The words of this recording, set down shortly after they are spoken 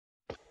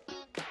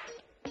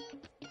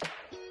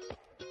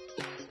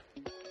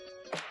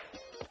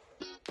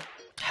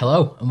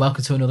Hello and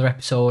welcome to another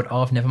episode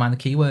of Never Mind the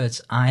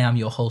Keywords. I am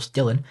your host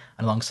Dylan,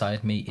 and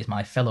alongside me is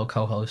my fellow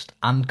co-host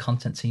and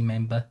content team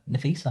member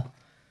Nafisa.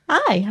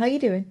 Hi, how you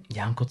doing?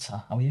 Yeah, I'm good,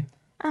 sir. How are you?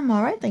 I'm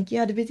alright, thank you.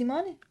 Had a busy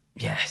morning.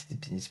 Yeah,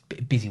 it's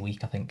a busy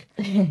week, I think.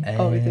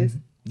 Always is.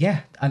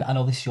 Yeah, and I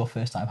know this is your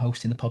first time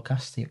hosting the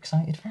podcast. Are you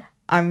excited for it?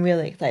 I'm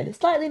really excited.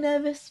 Slightly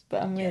nervous,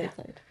 but I'm really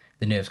excited.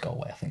 The nerves go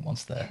away, I think,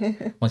 once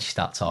you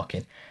start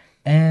talking.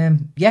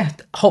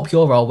 Hope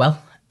you're all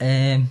well.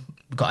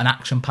 We've got an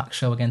action-packed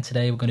show again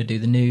today. We're going to do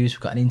the news.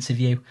 We've got an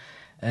interview.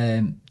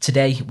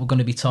 Today, we're going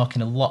to be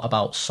talking a lot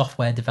about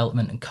software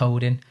development and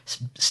coding.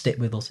 Stick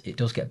with us. It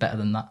does get better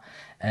than that.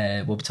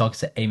 We'll be talking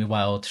to Amy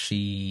Wild,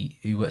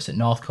 who works at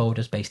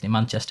Northcoder, based in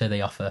Manchester.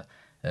 They offer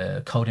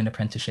coding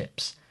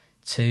apprenticeships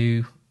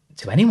to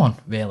anyone,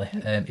 really,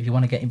 if you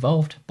want to get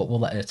involved. But we'll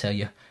let her tell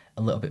you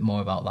a little bit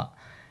more about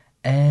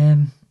that.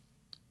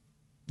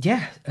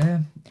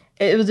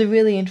 It was a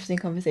really interesting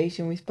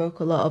conversation. We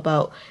spoke a lot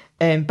about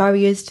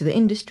barriers to the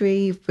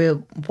industry,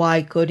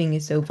 why coding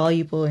is so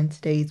valuable in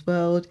today's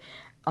world,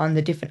 and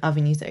the different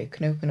avenues that it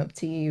can open up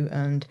to you,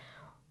 and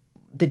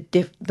the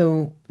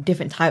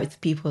different types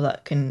of people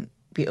that can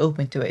be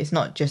open to it. It's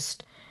not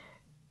just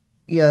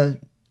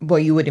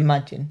what you would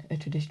imagine a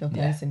traditional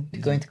person to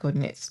go into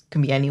coding. It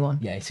can be anyone.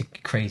 Yeah, it's a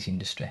crazy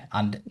industry,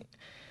 and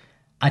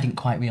I didn't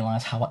quite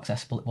realise how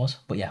accessible it was.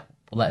 But yeah,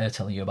 we'll let her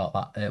tell you about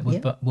that.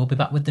 We'll be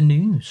back with the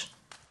news.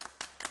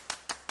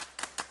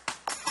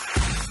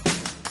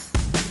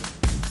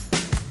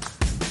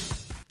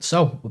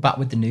 So we're back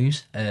with the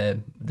news.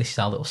 This is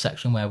our little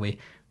section where we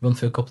run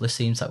through a couple of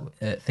things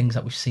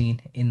that we've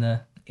seen in the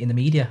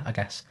media, I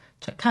guess.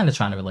 Kind of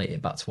trying to relate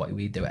it back to what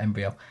we do at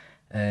Embryo.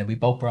 We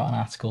both brought an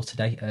article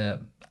today.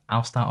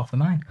 I'll start off with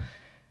mine.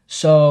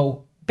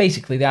 So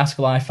basically, the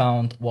article I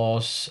found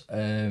was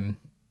the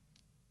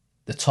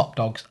top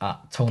dogs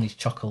at Tony's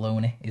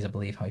Chocolonely, is I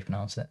believe how you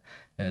pronounce it.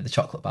 The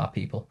chocolate bar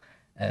people.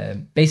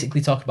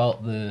 Basically talk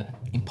about the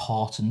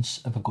importance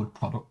of a good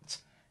product.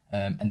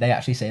 And they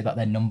actually say that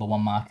their number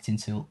one marketing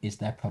tool is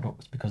their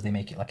product because they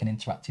make it like an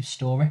interactive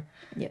story.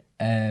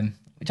 Yeah.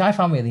 Which I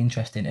found really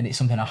interesting, and it's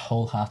something I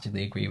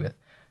wholeheartedly agree with.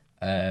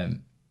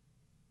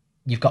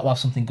 You've got to have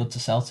something good to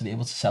sell to be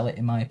able to sell it,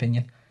 in my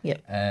opinion. Yeah.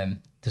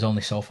 There's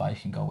only so far you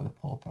can go with a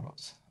poor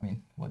product. I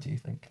mean, what do you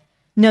think?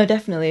 No,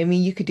 definitely. I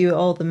mean, you could do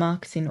all the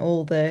marketing,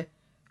 all the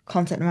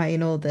content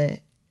writing, all the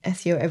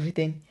SEO,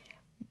 everything.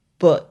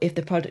 But if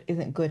the product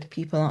isn't good,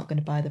 people aren't going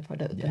to buy the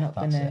product. They're not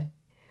going to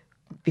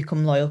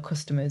become loyal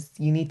customers.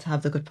 You need to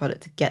have the good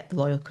product to get the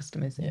loyal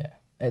customers in. Yeah.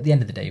 At the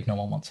end of the day, if no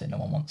one wants it, no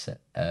one wants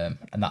it. And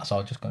that's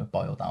all just going to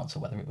boil down to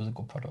whether it was a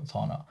good product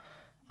or not.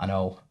 I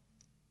know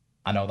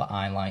that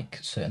I like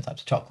certain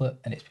types of chocolate,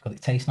 and it's because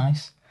it tastes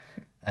nice,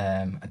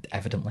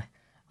 evidently.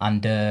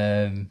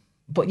 And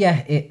but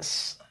yeah,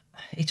 it's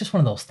just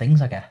one of those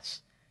things, I guess.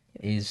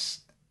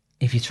 Is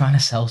if you're trying to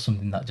sell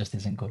something that just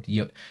isn't good,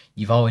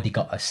 you've already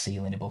got a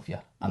ceiling above you,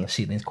 and the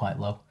ceiling's quite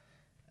low.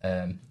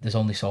 There's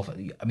only so far.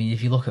 I mean,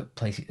 if you look at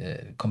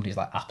companies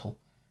like Apple,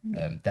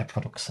 their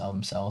products sell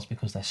themselves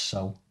because they're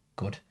so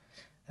good.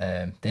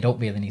 They don't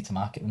really need to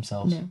market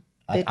themselves. No,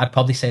 I'd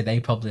probably say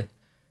they probably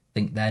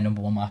think their number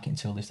one marketing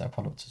tool is their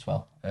product as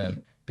well,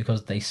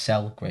 because they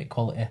sell great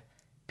quality.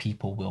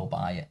 People will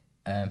buy it,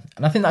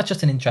 and I think that's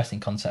just an interesting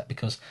concept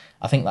because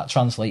I think that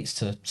translates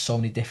to so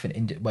many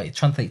different. It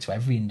translates to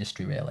every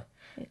industry really.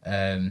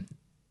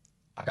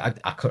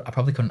 I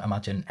probably couldn't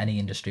imagine any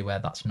industry where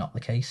that's not the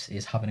case.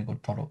 Is having a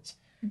good product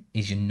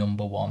is your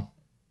number one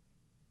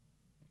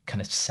kind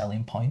of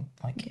selling point,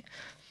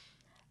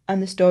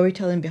 and the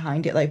storytelling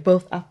behind it. Like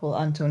both Apple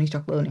and Tony's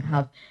Chocolonely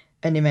have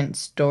an immense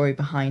story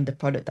behind the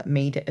product that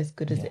made it as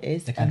good as it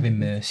is. They kind of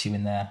immerse you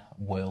in their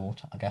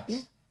world, I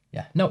guess.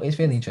 Yeah. No, it's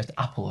really interesting.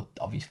 Apple are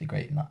obviously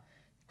great in that,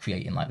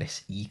 creating like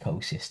this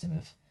ecosystem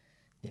of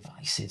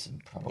devices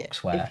and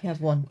products where if you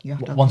have one, you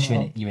have to have once them you're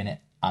all. in it, you're in it.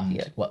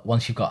 And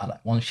once you've got a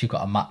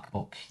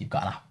MacBook, you've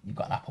got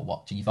an Apple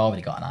Watch, and you've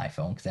already got an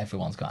iPhone because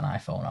everyone's got an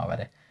iPhone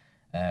already.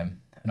 And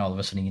all of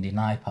a sudden you need an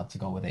iPad to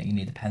go with it. You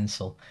need a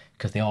pencil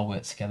because they all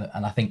work together.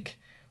 And I think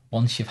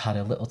once you've had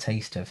a little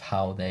taste of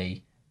how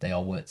they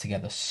all work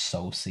together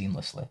so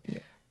seamlessly,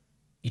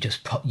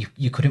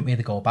 you couldn't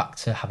really go back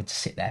to having to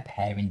sit there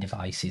pairing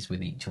devices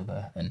with each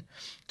other and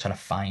trying to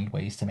find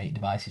ways to make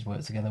devices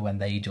work together when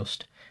they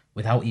just,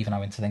 without even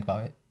having to think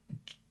about it,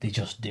 they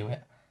just do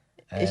it.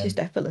 It's just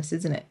effortless,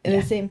 isn't it?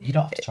 You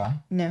don't have to try.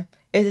 No,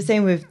 it's the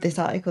same with this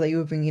article that you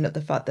were bringing up. The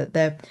fact that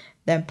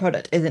their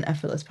product is an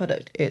effortless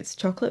product. It's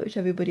chocolate, which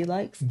everybody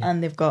likes,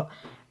 and they've got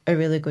a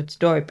really good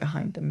story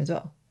behind them as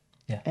well.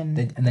 Yeah, and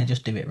they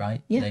just do it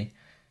right. Yeah.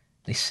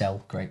 They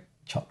sell great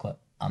chocolate,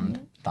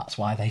 and that's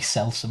why they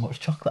sell so much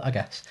chocolate, I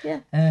guess.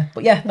 Yeah.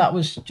 But yeah, that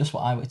was just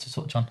what I wanted to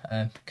touch on.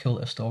 Cool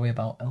little story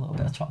about a little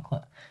bit of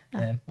chocolate.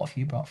 What have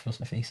you brought for us,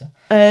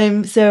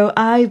 Nafisa? So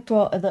I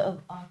brought a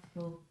little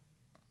article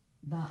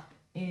that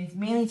is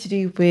mainly to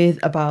do with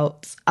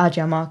about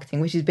agile marketing,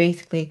 which is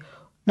basically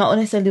not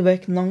necessarily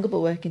working longer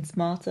but working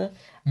smarter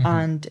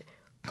and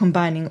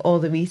combining all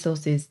the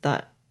resources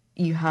that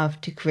you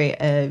have to create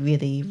a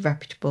really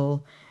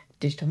reputable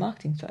digital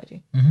marketing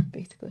strategy, Mhm.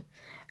 basically.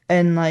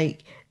 And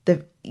like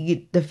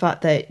the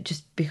fact that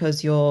just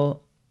because you're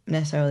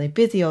necessarily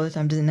busy all the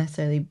time doesn't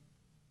necessarily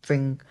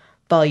bring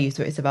value.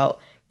 So it's about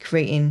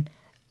creating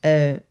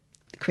a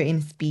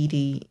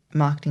speedy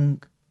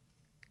marketing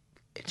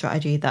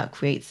strategy that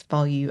creates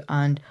value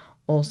and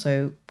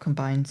also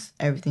combines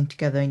everything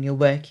together, and you're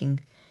working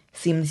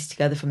seamlessly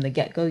together from the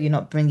get-go. You're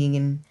not bringing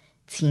in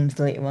teams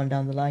later on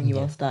down the line.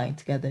 You're all starting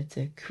together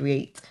to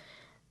create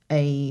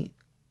an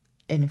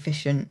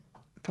efficient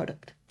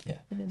product. Yeah,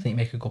 I think you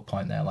make a good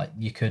point there. Like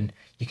you can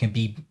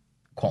be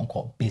quote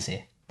unquote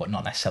busy, but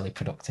not necessarily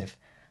productive.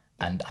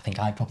 And I think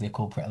I'm probably a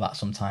culprit of that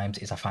sometimes.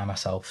 Is I find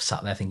myself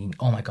sat there thinking,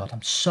 "Oh my god,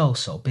 I'm so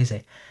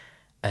busy,"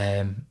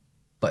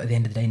 but at the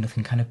end of the day,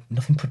 nothing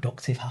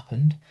productive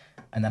happened.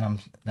 And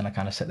then I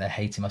kind of sit there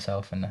hating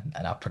myself, and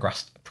I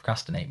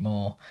procrastinate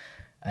more.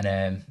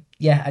 And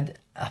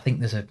I think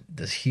there's a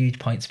huge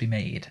point to be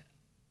made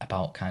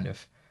about kind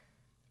of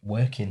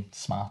working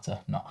smarter,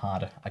 not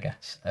harder, I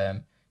guess.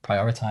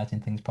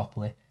 Prioritizing things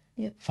properly,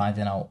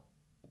 finding out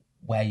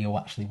where you're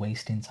actually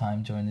wasting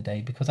time during the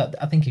day. Because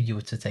I think if you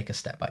were to take a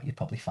step back, you'd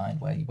probably find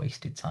where your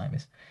wasted time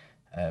is.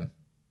 And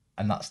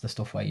that's the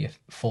stuff where you're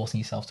forcing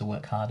yourself to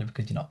work harder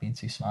because you're not being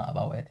too smart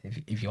about it.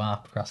 If you are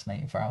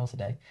procrastinating for hours a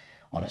day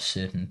on a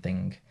certain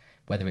thing,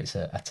 whether it's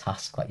a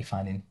task that you're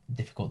finding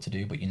difficult to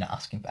do but you're not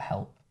asking for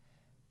help,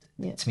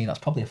 to me that's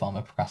probably a form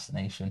of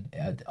procrastination,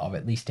 or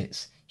at least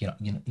it's you're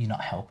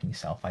not helping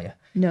yourself, are you?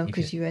 No,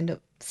 because you end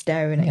up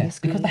staring at your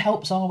screen. Because the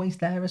help's always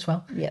there as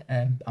well. Yeah.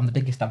 I'm the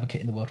biggest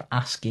advocate in the world for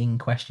asking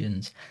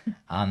questions,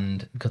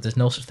 and because there's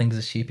no such thing as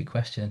a stupid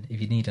question.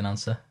 If you need an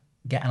answer,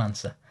 get an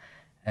answer.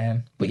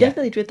 But you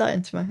definitely drew that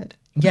into my head.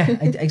 Yeah,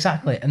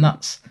 exactly, and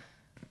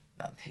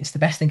it's the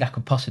best thing I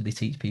could possibly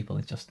teach people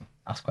is just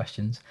ask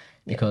questions,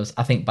 because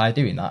I think by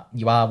doing that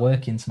you are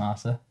working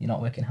smarter, you're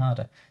not working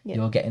harder.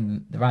 You're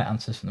getting the right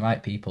answers from the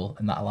right people,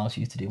 and that allows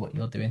you to do what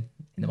you're doing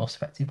in the most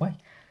effective way.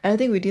 And I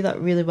think we do that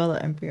really well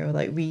at Embryo.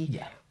 Like we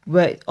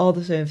work, all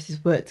the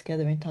services work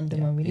together in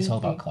tandem when we need to. It's all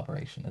about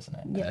collaboration,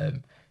 isn't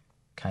it?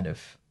 Kind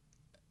of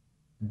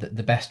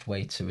the best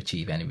way to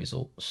achieve any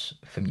results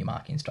from your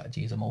marketing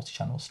strategy is a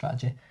multi-channel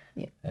strategy.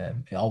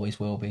 It always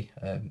will be,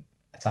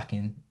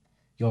 attacking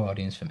your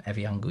audience from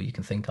every angle you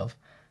can think of,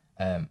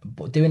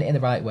 but doing it in the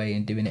right way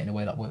and doing it in a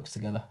way that works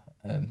together.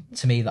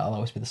 To me, that'll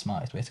always be the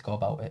smartest way to go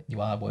about it.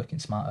 You are working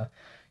smarter.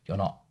 You're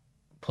not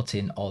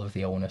putting all of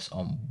the onus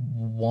on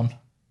one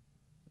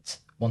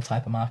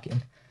type of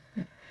marketing.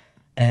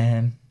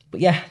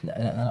 But yeah,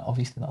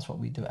 obviously that's what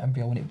we do at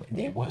Embryo, and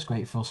it works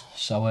great for us.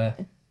 So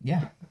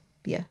yeah,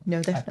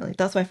 no, definitely.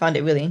 That's why I found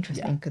it really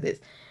interesting, because it's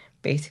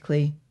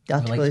basically the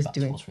article is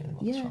doing really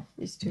well as well.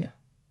 It's true.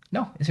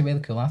 No, it's a really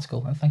cool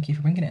article, and thank you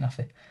for bringing it,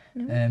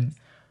 Nafi.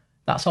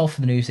 That's all for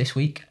the news this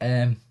week.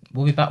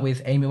 We'll be back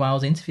with Amy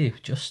Wile's interview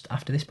just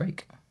after this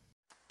break.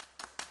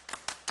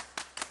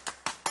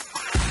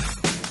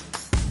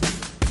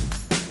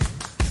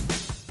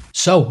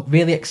 So,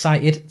 really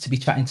excited to be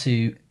chatting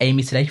to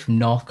Amy today from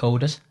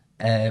Northcoders.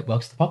 Welcome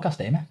to the podcast,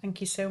 Amy.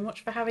 Thank you so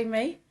much for having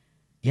me.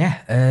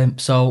 Yeah,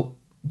 so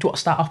do you want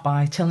to start off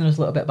by telling us a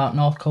little bit about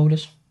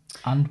Northcoders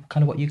and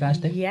kind of what you guys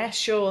do? Yeah,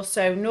 sure.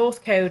 So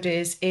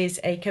Northcoders is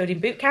a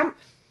coding bootcamp.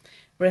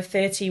 We're a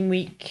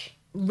 13-week,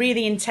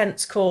 really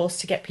intense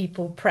course to get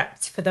people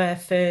prepped for their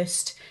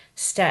first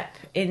step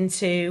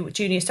into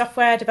junior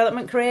software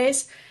development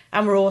careers.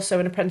 And we're also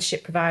an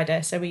apprenticeship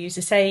provider. So we use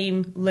the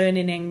same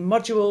learning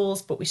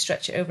modules, but we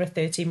stretch it over a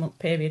 13-month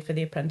period for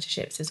the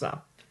apprenticeships as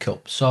well.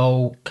 Cool.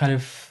 So kind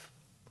of,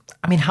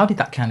 I mean, how did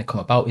that kind of come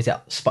about? Is it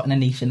spotting a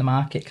niche in the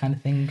market kind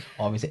of thing?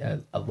 Or is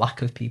it a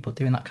lack of people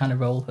doing that kind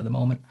of role at the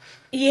moment?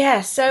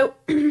 Yeah, so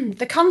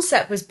the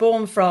concept was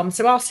born from,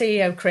 so our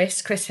CEO,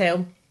 Chris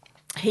Hill,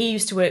 he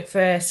used to work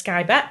for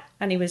Sky Bet,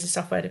 and he was a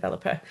software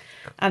developer.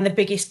 And the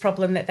biggest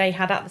problem that they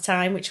had at the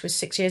time, which was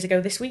 6 years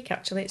ago this week,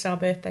 actually, it's our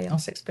birthday, our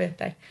 6th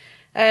birthday.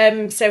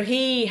 So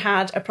he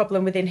had a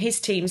problem within his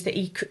teams that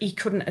he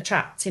couldn't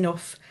attract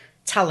enough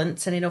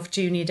talent and enough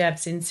junior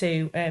devs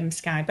into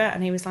Sky Bet.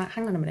 And he was like,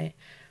 hang on a minute,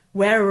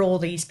 where are all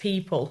these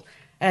people?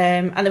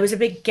 And there was a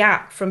big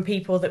gap from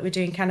people that were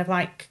doing kind of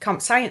like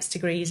comp science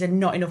degrees and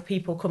not enough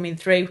people coming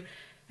through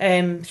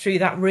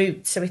that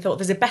route. So we thought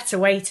there's a better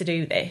way to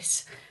do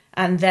this.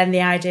 And then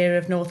the idea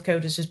of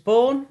Northcoders was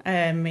born.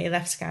 He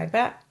left Sky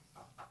Bet.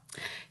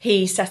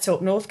 He set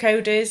up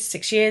Northcoders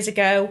 6 years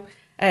ago.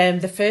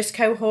 The first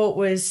cohort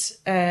was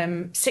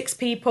 6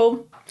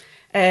 people.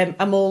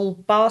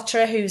 Amol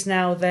Bartra, who's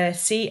now the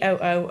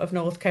COO of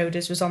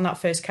Northcoders, was on that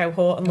first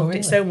cohort and loved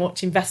it so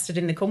much, invested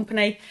in the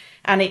company,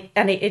 and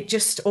it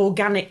just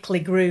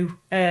organically grew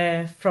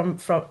from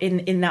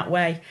in that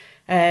way.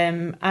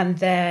 And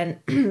then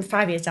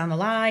 5 years down the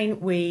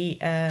line, we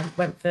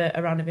went for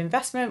a round of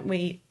investment.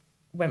 We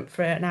went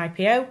for an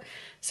IPO,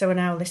 so we're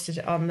now listed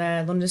on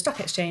the London Stock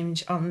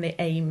Exchange on the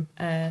AIM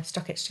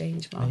stock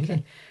exchange market.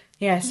 Amazing.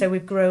 Yeah, so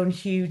we've grown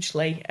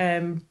hugely,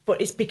 but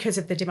it's because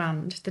of the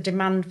demand. The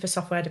demand for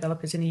software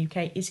developers in the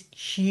UK is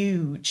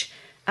huge,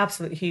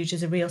 absolutely huge.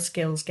 There's a real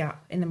skills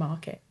gap in the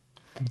market.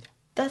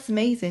 That's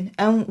amazing.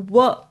 And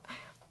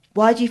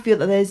why do you feel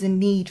that there's a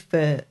need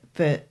for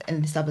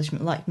an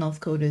establishment like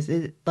Northcoder, is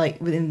it like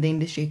within the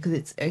industry, because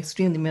it's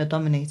extremely male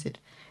dominated?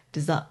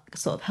 Does that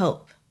sort of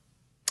help?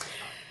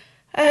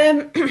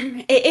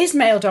 It is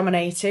male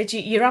dominated.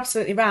 You're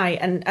absolutely right,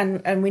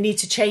 and we need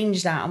to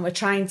change that, and we're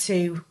trying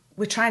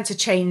to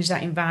change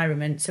that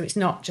environment so it's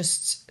not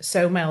just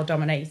so male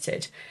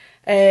dominated.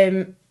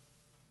 We're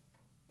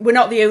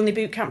not the only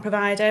bootcamp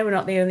provider, we're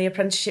not the only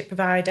apprenticeship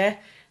provider,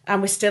 and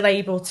we're still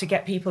able to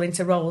get people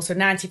into roles. So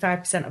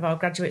 95% of our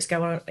graduates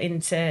go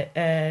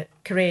into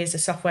careers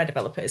as software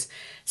developers.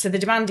 So the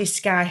demand is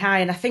sky high,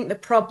 and I think the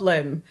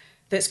problem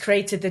that's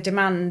created the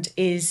demand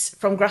is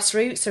from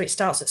grassroots. So it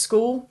starts at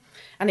school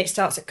and it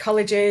starts at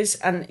colleges,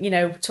 and, you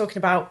know, talking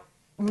about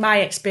my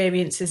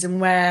experiences and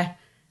where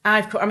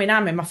I'm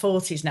in my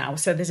 40s now,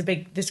 so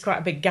there's quite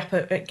a big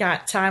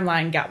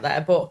timeline gap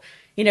there. But,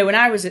 you know, when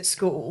I was at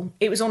school,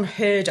 it was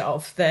unheard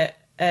of that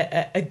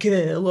a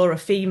girl or a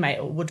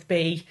female would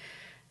be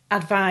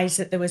advised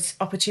that there was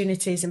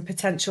opportunities and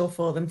potential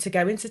for them to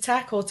go into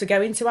tech or to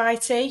go into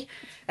IT.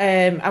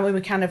 And we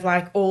were kind of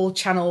like all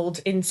channeled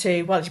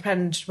into, well, it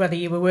depends whether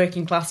you were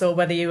working class or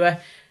whether you were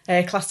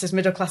classed as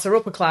middle class or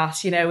upper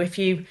class. You know, if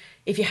you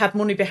had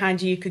money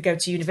behind you, you could go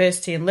to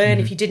university and learn.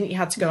 If you didn't, you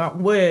had to go out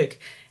and work.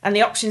 And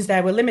the options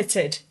there were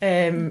limited.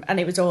 And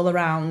it was all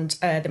around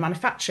the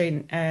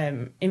manufacturing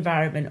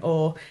environment.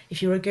 Or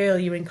if you were a girl,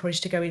 you were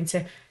encouraged to go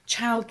into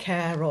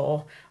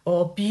childcare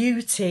or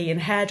beauty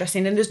and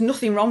hairdressing. And there's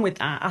nothing wrong with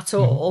that at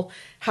all.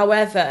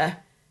 However,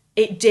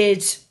 it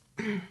did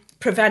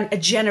prevent a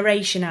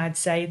generation, I'd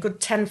say, a good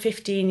 10,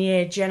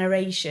 15-year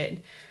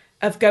generation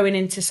of going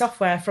into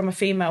software from a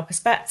female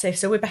perspective.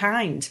 So we're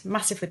behind,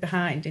 massively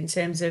behind, in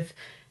terms of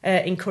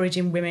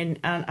encouraging women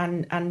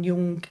and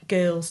young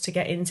girls to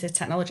get into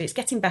technology. It's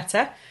getting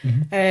better,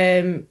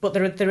 but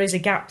there is a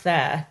gap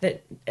there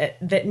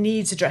that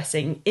needs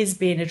addressing, is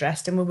being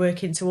addressed, and we're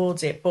working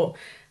towards it. But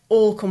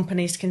all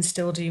companies can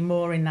still do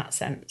more in that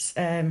sense.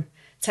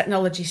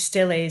 Technology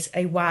still is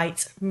a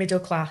white,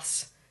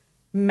 middle-class,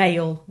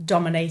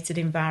 male-dominated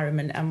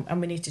environment,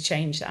 and we need to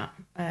change that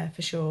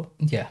for sure.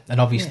 Yeah, and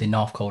obviously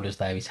Northcoder's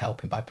there is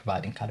helping by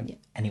providing kind of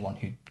anyone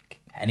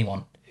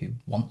who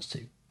wants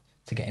to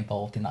get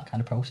involved in that kind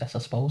of process, I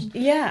suppose.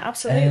 Yeah,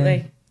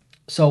 absolutely.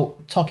 So,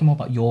 talking more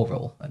about your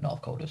role at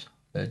Northcoders,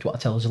 do you want to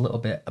tell us a little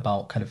bit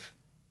about kind of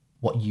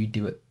what you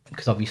do?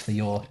 Because obviously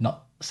you're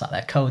not sat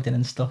there coding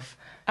and stuff.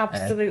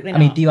 Absolutely not. I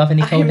mean, do you have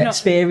any coding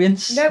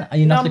experience? No, Are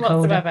you not none a coder?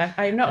 whatsoever.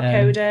 I am not a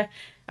coder.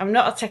 I'm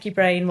not a techie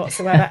brain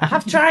whatsoever. I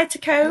have tried to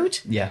code.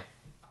 Yeah.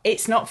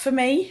 It's not for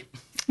me.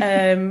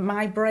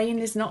 My brain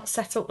is not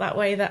set up that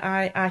way that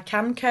I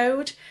can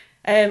code.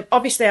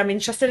 Obviously, I'm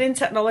interested in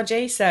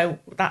technology, so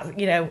that,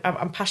 you know,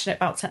 I'm passionate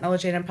about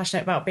technology and I'm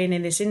passionate about being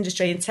in this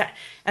industry.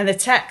 And the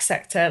tech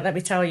sector, let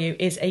me tell you,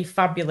 is a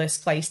fabulous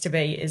place to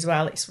be as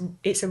well.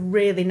 It's a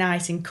really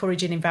nice,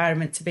 encouraging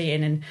environment to be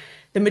in, and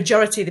the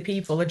majority of the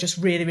people are just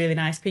really, really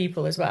nice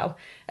people as well.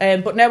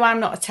 But no, I'm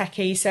not a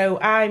techie, so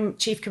I'm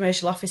Chief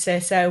Commercial Officer,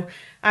 so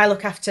I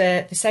look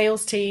after the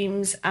sales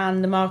teams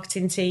and the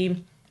marketing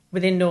team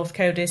within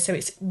Northcoders. So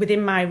it's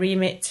within my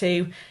remit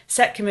to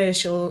set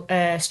commercial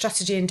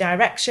strategy and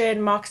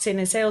direction, marketing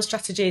and sales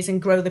strategies,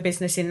 and grow the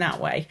business in that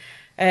way.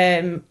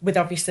 With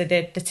obviously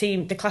the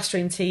team, the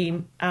classroom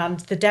team, and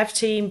the dev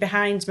team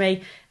behind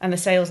me, and the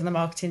sales and the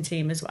marketing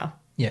team as well.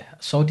 Yeah.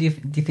 So do you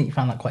think you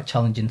found that quite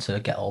challenging to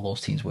get all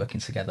those teams working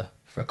together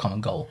for a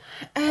common goal?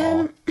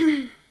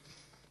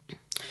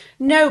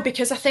 No,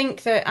 because I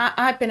think that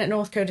I've been at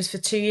Northcoders for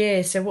 2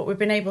 years, so what we've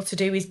been able to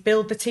do is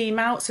build the team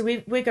out. So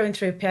we're going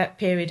through a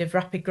period of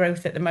rapid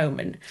growth at the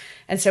moment.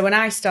 And so when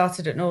I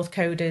started at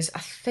Northcoders, I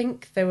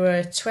think there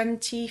were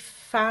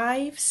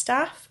 25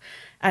 staff,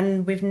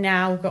 and we've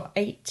now got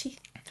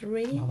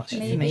 83,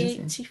 maybe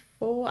amazing.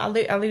 84.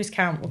 I lose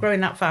count. We're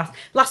growing that fast.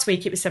 Last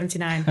week it was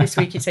 79. This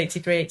week it's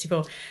 83,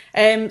 84.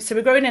 So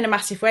we're growing in a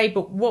massive way.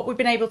 But what we've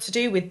been able to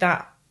do with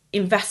that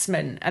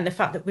investment and the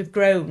fact that we've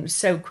grown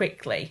so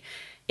quickly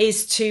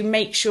is to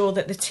make sure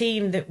that the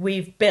team that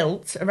we've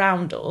built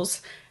around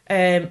us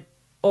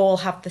all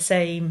have the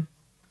same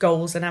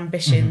goals and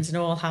ambitions, and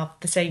all have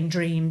the same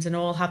dreams, and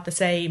all have the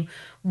same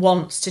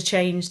wants to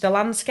change the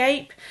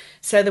landscape.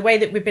 So the way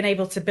that we've been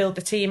able to build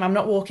the team, I'm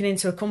not walking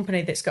into a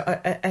company that's got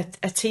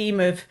a team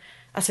of,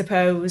 I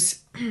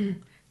suppose,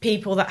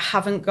 people that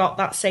haven't got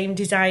that same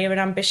desire and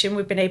ambition.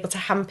 We've been able to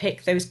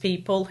handpick those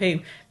people who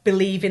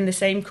believe in the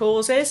same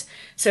causes.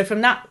 So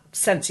from that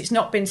sense, it's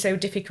not been so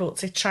difficult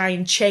to try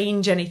and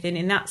change anything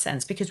in that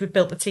sense, because we've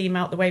built the team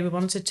out the way we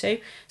wanted to.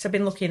 So I've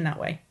been lucky in that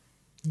way.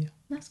 Yeah,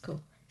 that's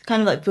cool. It's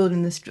kind of like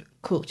building this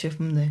culture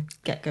from the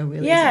get-go,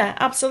 really. Yeah,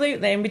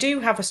 absolutely. And we do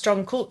have a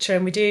strong culture,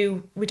 and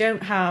we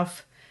don't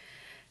have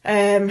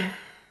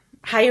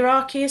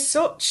hierarchy as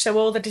such. So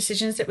all the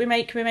decisions that we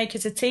make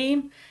as a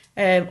team.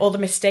 All the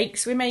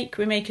mistakes we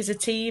make as a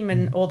team,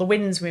 and all the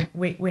wins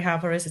we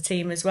have are as a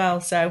team as well.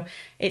 So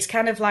it's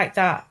kind of like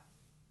that.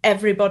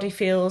 Everybody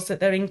feels that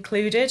they're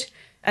included,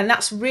 and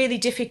that's really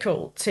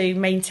difficult to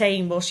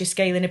maintain whilst you're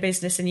scaling a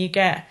business and you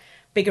get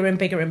bigger and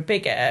bigger and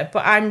bigger.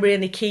 But I'm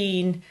really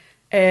keen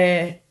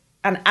and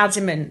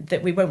adamant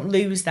that we won't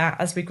lose that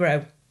as we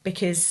grow,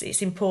 because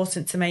it's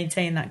important to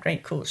maintain that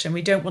great culture. And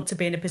we don't want to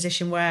be in a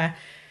position where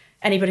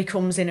anybody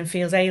comes in and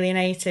feels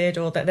alienated,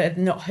 or that they're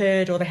not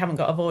heard, or they haven't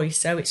got a voice.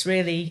 So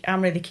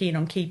I'm really keen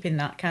on keeping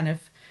that kind of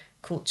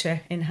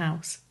culture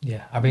in-house.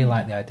 Yeah, I really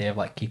like the idea of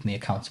like keeping the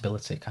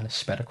accountability kind of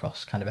spread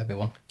across kind of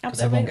everyone.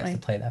 Because everyone gets to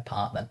play their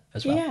part then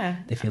as well. Yeah.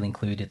 They feel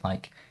included,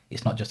 like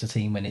it's not just a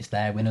team when it's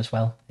their win as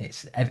well.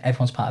 It's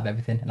everyone's part of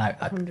everything, and I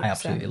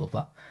absolutely love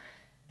that.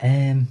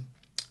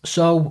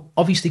 So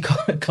obviously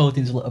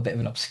coding's a little bit of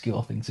an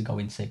obscure thing to go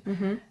into.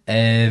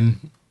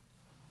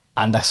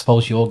 And I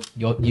suppose you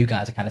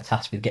guys are kind of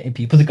tasked with getting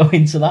people to go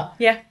into that.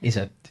 Yeah. It's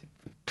a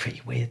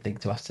pretty weird thing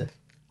to have to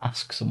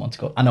ask someone to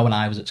go. I know when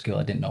I was at school,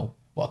 I didn't know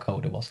what a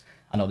coder was.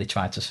 I know they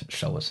tried to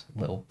show us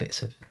little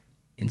bits of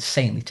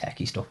insanely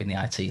techie stuff in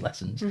the IT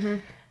lessons.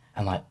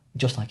 And like,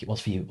 just like it was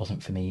for you, it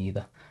wasn't for me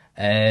either.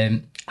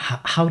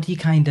 How do you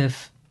kind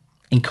of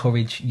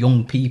encourage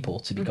young people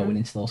to be going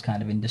into those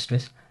kind of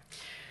industries?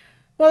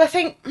 Well, I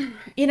think,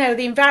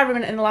 the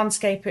environment and the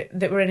landscape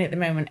that we're in at the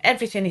moment,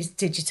 everything is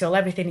digital,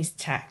 everything is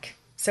tech.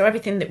 So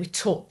everything that we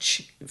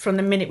touch from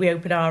the minute we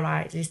open our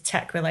eyes is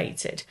tech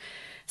related.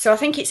 So I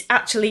think it's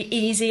actually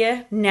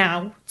easier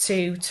now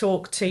to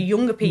talk to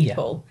younger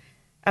people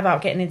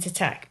about getting into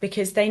tech,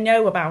 because they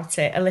know about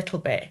it a little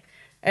bit.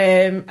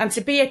 And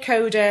to be a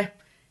coder,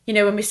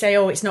 when we say,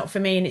 oh, it's not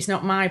for me and it's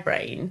not my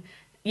brain,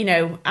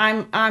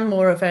 I'm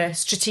more of a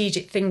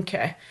strategic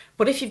thinker.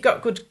 But if you've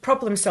got good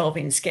problem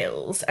solving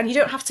skills, and you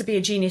don't have to be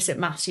a genius at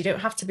maths, you don't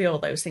have to be all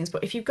those things,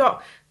 but if you've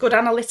got good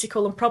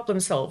analytical and problem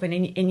solving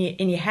in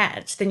your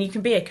head, then you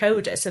can be a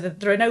coder. So that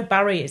there are no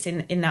barriers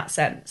in that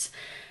sense.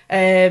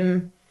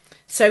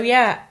 So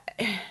yeah,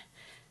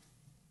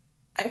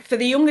 for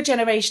the younger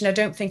generation, I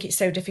don't think it's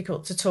so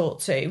difficult to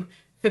talk to.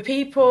 For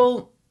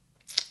people,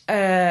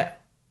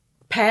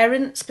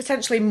 parents,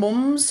 potentially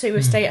mums who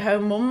are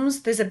stay-at-home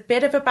mums, there's a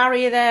bit of a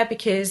barrier there,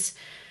 because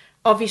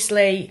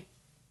obviously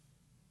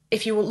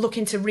if you're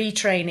looking to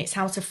retrain, it's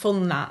how to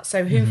fund that.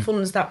 So who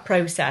funds that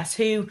process?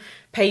 Who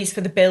pays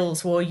for the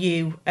bills while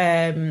you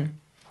kind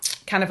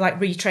of like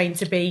retrain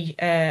to be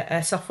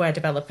a software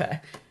developer?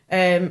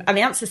 And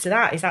the answer to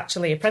that is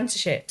actually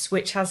apprenticeships,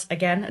 which has,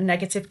 again, a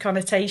negative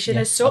connotation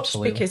as such,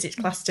 absolutely, because it's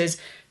classed as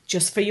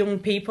just for young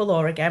people.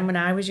 Or again, when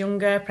I was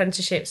younger,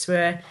 apprenticeships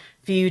were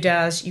viewed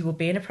as you will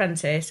be an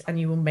apprentice and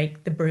you will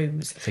make the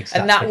brews,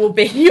 and that will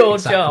be your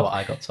job. What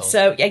I got told.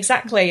 So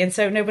exactly, and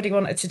so nobody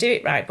wanted to do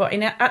it right. But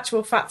in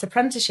actual fact,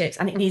 apprenticeships,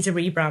 and it needs a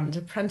rebrand.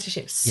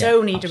 Apprenticeships need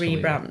absolutely.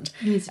 A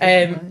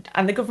rebrand.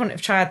 And the government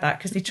have tried that,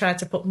 because they tried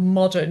to put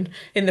modern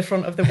in the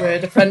front of the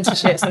word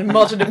apprenticeships, and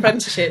modern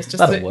apprenticeships just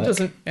doesn't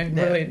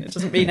brilliant. It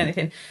doesn't mean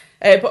anything.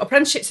 But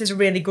apprenticeships is a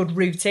really good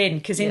route in,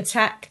 because in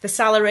tech the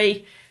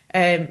salary,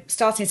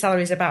 starting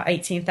salary is about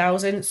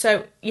 18,000.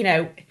 So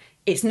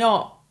it's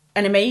not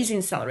an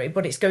amazing salary,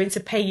 but it's going to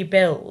pay your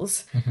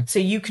bills, so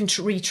you can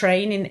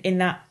retrain in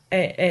that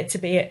to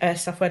be a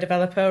software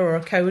developer or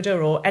a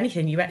coder or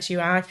anything, UX,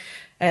 UI.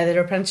 There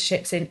are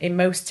apprenticeships in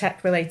most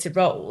tech-related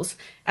roles,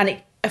 and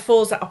it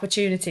affords that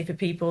opportunity for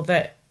people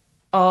that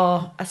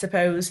are, I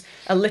suppose,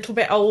 a little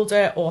bit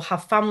older, or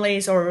have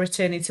families, or are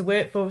returning to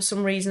work for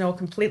some reason, or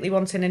completely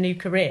wanting a new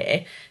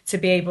career, to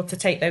be able to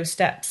take those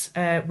steps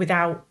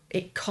without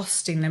it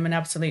costing them an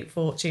absolute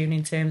fortune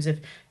in terms of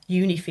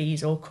uni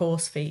fees or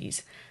course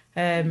fees.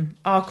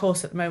 Our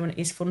course at the moment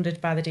is funded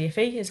by the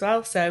DfE as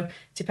well, so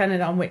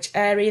depending on which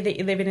area that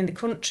you're living in the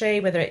country,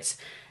 whether it's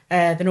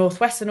the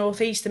northwest, the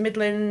northeast, the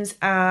Midlands,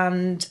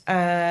 and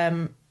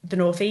the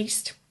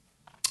northeast,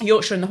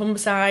 Yorkshire and the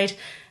Humberside,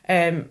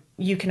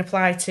 you can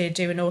apply to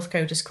do a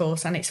Northcoder's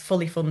course, and it's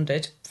fully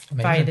funded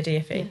via the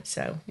DfE.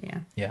 So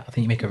yeah, I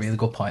think you make a really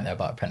good point there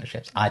about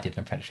apprenticeships. I did an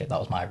apprenticeship, that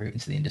was my route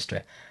into the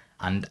industry,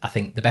 and I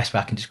think the best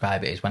way I can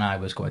describe it is when I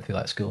was going through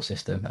like school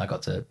system and I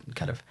got to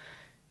kind of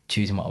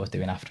choosing what I was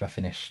doing after I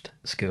finished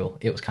school,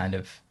 it was kind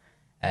of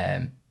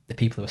the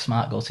people who are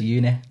smart go to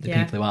uni, the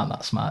people who aren't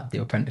that smart do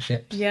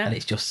apprenticeships, and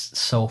it's just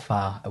so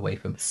far away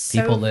from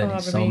people learning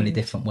so many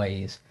different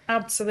ways.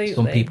 Absolutely.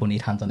 Some people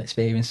need hands-on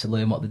experience to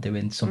learn what they're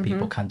doing, some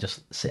people can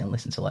just sit and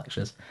listen to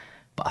lectures,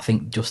 but I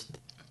think just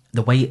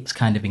the way it's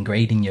kind of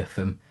ingrained in you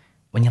from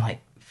when you're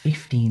like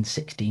 15,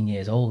 16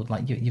 years old,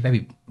 like you're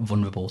very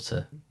vulnerable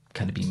to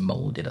kind of being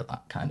moulded at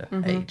that kind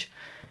of age.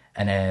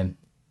 And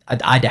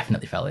I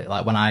definitely felt it.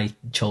 Like when I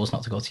chose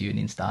not to go to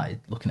uni and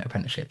started looking at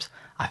apprenticeships,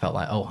 I felt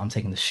like, oh, I'm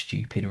taking the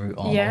stupid route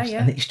almost.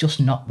 And it's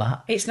just not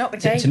that. It's not the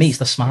case. To me, it's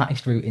the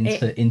smartest route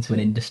into an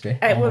industry.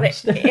 Well,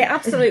 it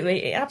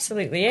absolutely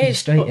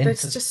is. But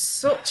there's just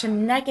such a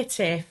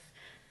negative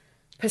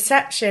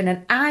perception.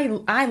 And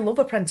I love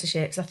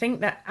apprenticeships. I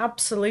think they're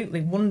absolutely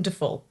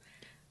wonderful.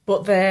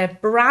 But the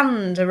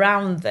brand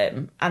around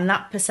them and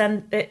that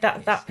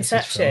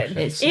perception,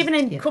 even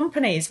in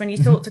companies, when you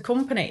talk to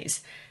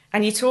companies,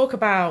 and you talk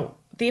about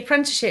the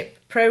apprenticeship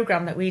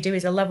program that we do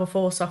is a level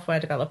 4 software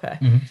developer.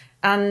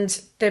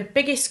 And the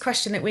biggest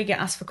question that we get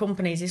asked for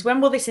companies is, when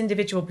will this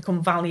individual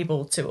become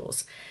valuable to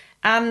us?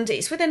 And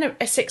it's within a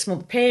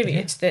 6-month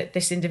period that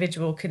this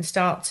individual can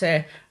start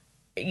to,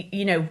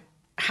 you know,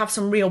 have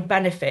some real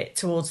benefit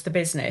towards the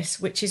business,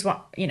 which is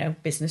what, you know,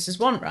 businesses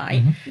want,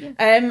 right?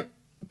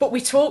 But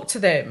we talk to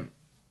them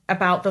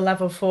about the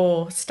level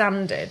 4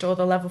 standard or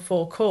the level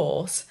 4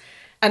 course.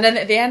 And then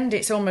at the end,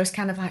 it's almost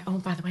kind of like, oh,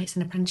 by the way, it's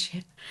an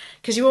apprenticeship.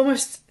 Because you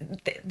almost,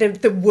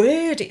 the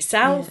word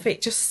itself,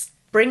 it just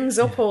brings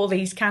up all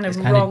these kind of it's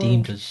wrong... kind of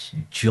deemed as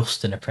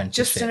just an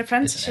apprenticeship. Just an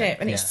apprenticeship.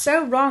 And it's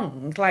so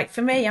wrong. Like,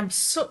 for me, I'm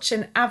such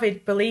an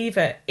avid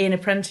believer in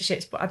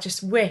apprenticeships, but I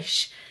just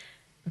wish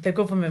the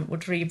government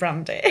would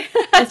rebrand it.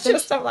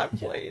 I'm like,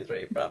 please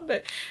rebrand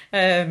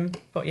it.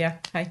 But yeah,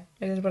 hey,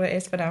 it is what it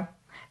is for now.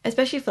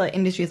 Especially for like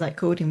industries like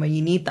coding, where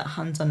you need that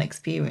hands-on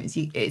experience.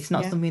 It's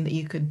not something that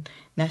you could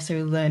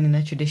necessarily learn in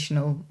a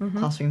traditional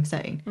classroom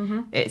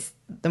setting. It's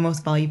the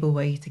most valuable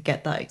way to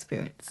get that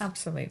experience.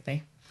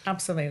 Absolutely.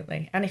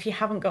 And if you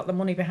haven't got the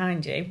money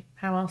behind you,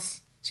 how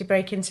else do you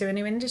break into a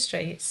new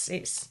industry? It's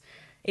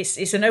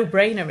a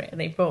no-brainer,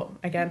 really. But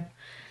again,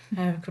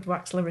 I could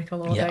wax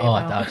lyrical all day.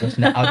 I'll just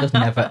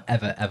never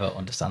ever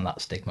understand that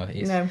stigma.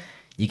 No.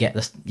 You get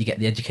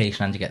the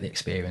education and you get the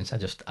experience.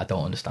 I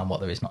don't understand what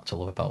there is not to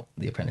love about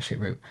the apprenticeship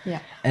route. Yeah.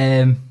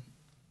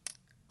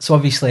 So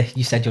obviously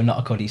you said you're not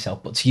a coder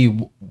yourself, but to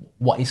you,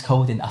 what is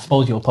coding? I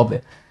suppose you're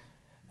probably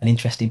an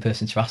interesting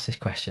person to ask this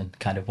question.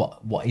 Kind of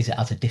what is it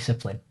as a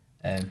discipline?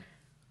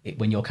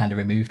 When you're kind of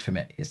removed from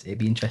it, it'd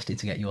be interesting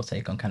to get your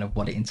take on kind of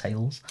what it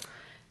entails.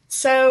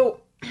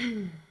 So,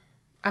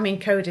 I mean,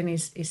 coding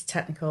is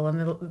technical, and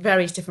the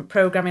various different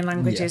programming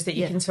languages that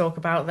you can talk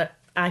about that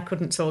I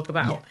couldn't talk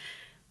about. Yeah.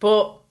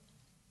 But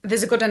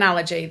there's a good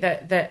analogy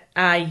that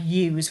I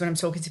use when I'm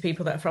talking to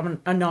people that are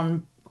from a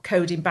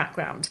non-coding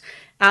background.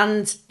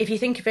 And if you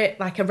think of it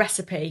like a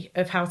recipe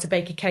of how to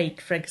bake a cake,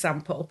 for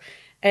example,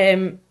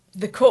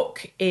 the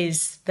cook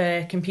is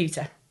the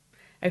computer,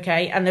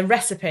 okay? And the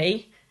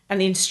recipe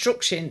and the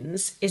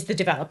instructions is the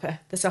developer,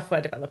 the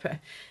software developer.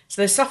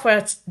 So the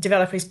software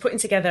developer is putting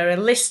together a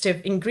list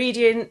of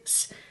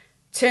ingredients,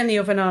 turn the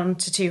oven on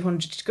to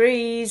 200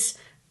 degrees,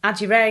 add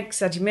your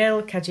eggs, add your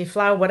milk, add your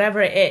flour,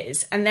 whatever it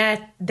is. And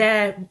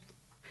they're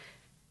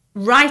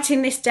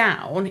writing this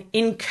down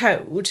in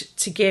code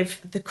to give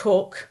the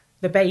cook,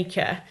 the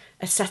baker,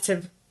 a set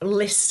of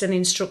lists and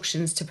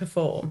instructions to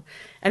perform.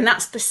 And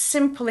that's the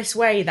simplest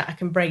way that I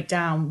can break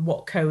down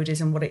what code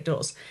is and what it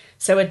does.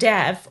 So a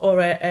dev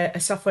or a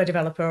software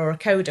developer or a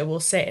coder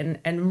will sit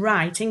and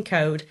write in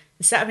code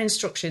a set of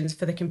instructions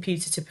for the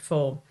computer to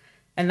perform.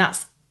 And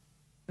that's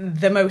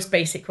the most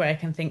basic way I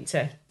can think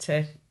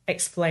to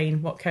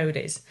explain what code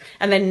is.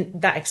 And then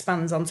that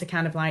expands onto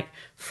kind of like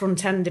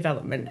front-end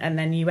development and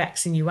then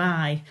UX and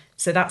UI.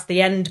 So that's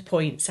the end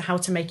point, so how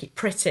to make it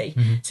pretty.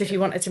 So if you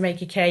wanted to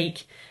make a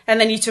cake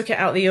and then you took it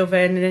out of the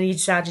oven and then you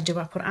decided, do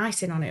I put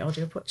icing on it, or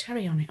do I put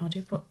cherry on it, or do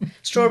I put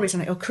strawberries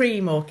on it, or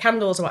cream or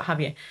candles or what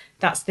have you?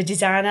 That's the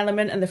design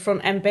element and the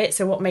front-end bit.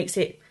 So what makes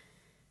it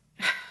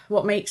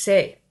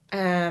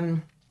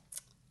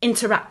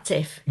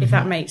interactive, if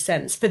that makes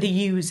sense, for the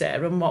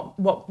user, and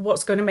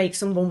what's going to make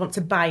someone want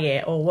to buy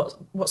it, or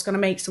what's going to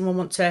make someone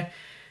want to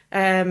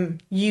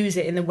use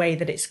it in the way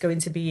that it's going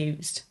to be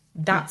used.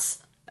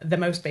 That's the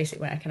most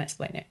basic way I can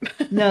explain it.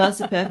 No, that's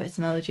a perfect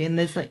analogy, and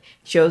there's like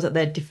shows that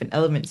there are different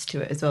elements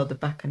to it as well, the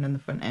back end and the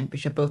front end,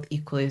 which are both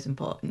equally as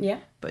important,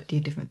 but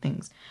do different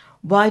things.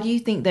 Why do you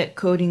think that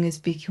coding has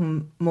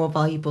become more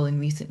valuable in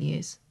recent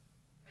years?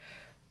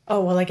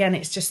 Oh, well, again,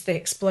 it's just the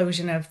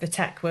explosion of the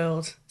tech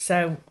world.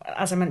 So,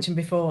 as I mentioned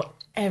before,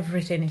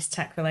 everything is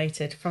tech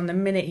related. From the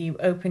minute you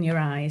open your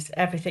eyes,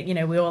 everything, you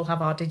know, we all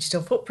have our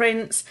digital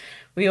footprints.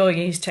 We all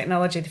use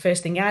technology. The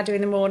first thing I do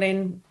in the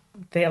morning,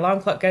 the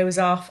alarm clock goes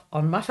off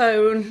on my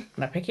phone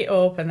and I pick it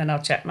up, and then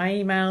I'll check my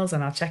emails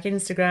and I'll check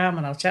Instagram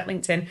and I'll check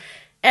LinkedIn.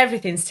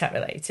 Everything's tech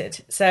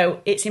related.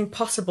 So it's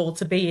impossible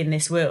to be in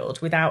this world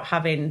without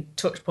having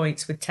touch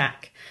points with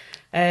tech.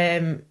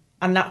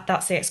 And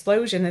that's the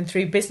explosion. And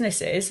through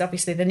businesses,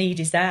 obviously the need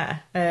is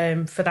there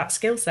for that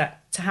skill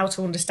set, to how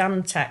to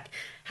understand tech,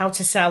 how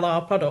to sell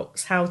our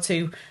products, how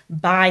to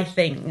buy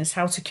things,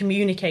 how to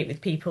communicate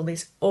with people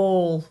is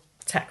all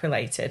tech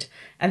related.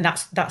 And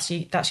that's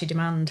your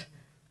demand.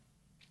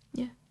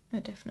 Yeah, no,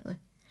 definitely.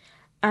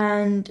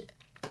 And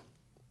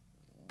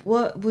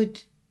what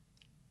would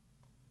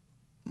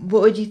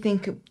you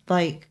think,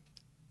 like,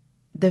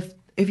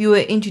 if you were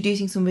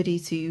introducing somebody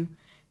to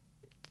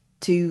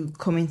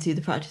come into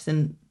the practice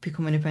and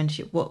become an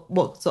apprenticeship,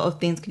 what sort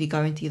of things could you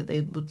guarantee that they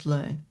would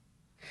learn?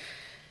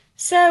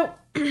 So,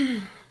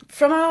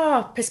 from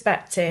our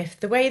perspective,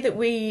 the way that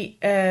we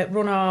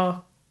run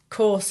our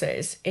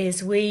courses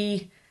is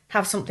we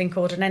have something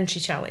called an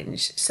entry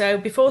challenge. So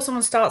before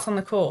someone starts on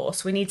the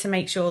course, we need to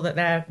make sure that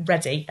they're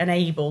ready and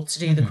able to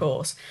do the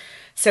course.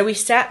 So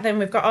we've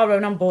got our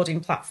own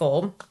onboarding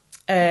platform,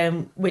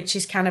 which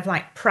is kind of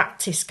like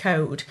practice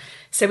code.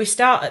 So we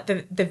start at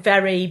the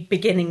very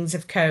beginnings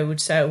of code,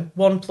 so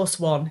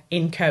 1+1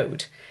 in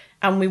code.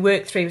 and we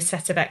work through a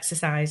set of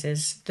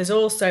exercises. There's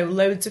also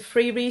loads of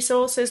free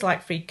resources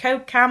like free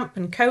code camp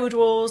and code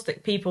wars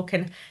that people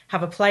can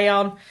have a play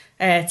on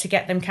to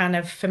get them kind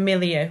of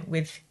familiar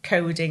with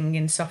coding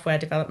and software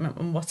development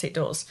and what it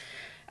does.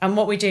 And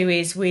what we do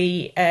is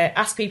we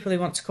ask people who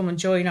want to come and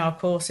join our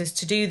courses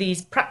to do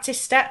these practice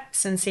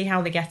steps and see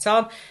how they get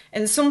on.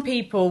 And some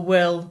people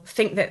will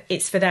think that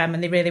it's for them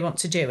and they really want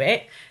to do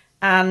it,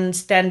 and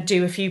then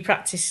do a few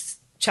practice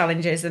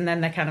challenges, and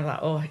then they're kind of like,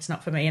 oh, it's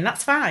not for me, and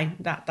that's fine.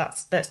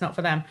 That's not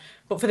for them.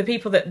 But for the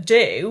people that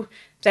do,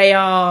 they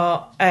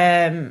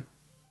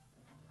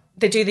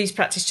do these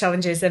practice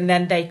challenges, and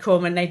then they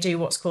come and they do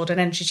what's called an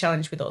entry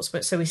challenge with us.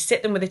 But so we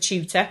sit them with a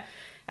tutor,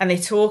 and they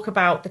talk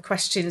about the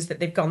questions that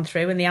they've gone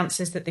through and the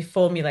answers that they've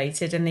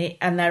formulated, and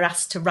they're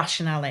asked to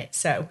rationale it.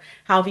 So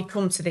how have you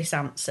come to this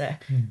answer?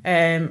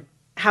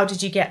 How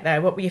did you get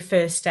there? What were your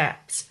first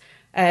steps?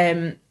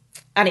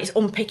 And it's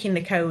unpicking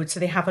the code so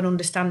they have an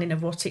understanding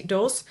of what it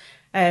does.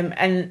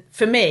 And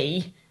for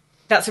me,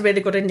 that's a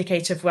really good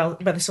indicator of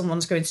whether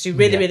someone's going to do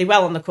really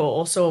well on the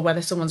course or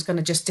whether someone's going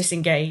to just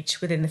disengage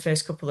within the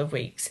first couple of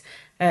weeks.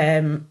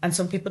 And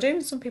some people do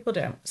and some people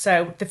don't.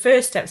 So the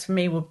first steps for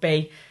me would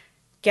be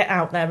get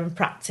out there and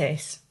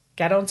practice.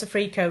 Get onto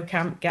free code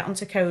camp, get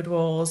onto code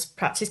wars,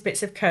 practice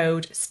bits of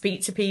code,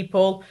 speak to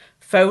people,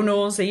 phone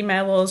us,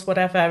 email us,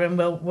 whatever, and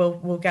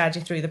we'll guide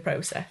you through the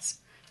process.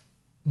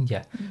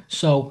 Yeah.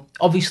 So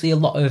obviously a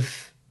lot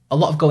of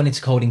going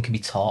into coding can be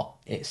taught.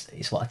 It's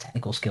a lot of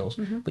technical skills.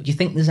 But do you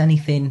think there's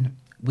anything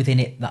within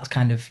it that's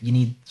kind of, you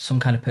need some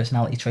kind of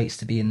personality traits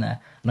to be in there?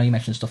 I know you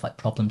mentioned stuff like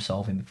problem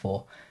solving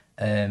before.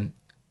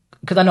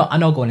 Because I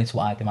know going into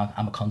what I do,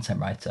 I'm a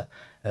content writer.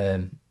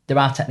 There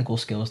are technical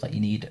skills that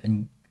you need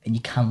and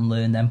you can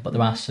learn them, but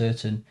there are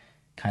certain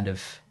kind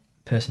of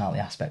personality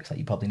aspects that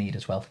you probably need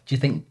as well. Do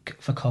you think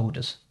for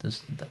coders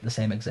the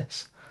same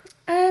exists?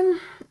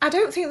 I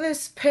don't think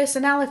there's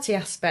personality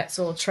aspects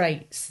or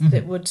traits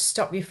that would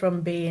stop you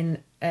from being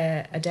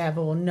a dev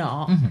or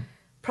not.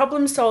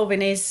 Problem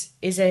solving is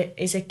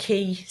a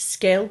key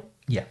skill.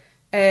 Yeah.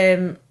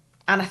 And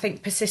I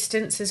think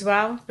persistence as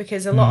well,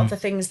 because a lot of the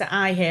things that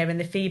I hear and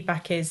the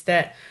feedback is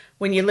that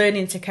when you're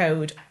learning to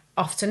code,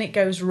 often it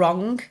goes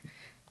wrong,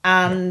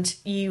 and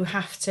you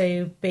have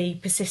to be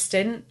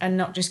persistent and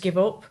not just give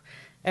up.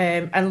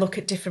 And look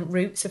at different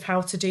routes of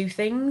how to do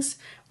things.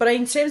 But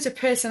in terms of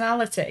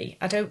personality,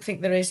 I don't think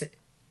there is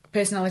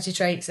personality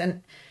traits.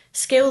 And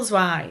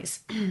skills-wise,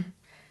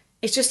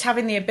 it's just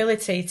having the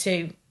ability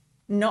to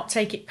not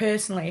take it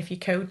personally if your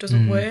code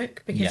doesn't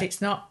work, because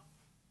it's not,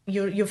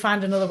 you'll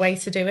find another way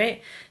to do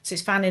it. So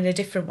it's finding a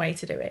different way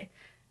to do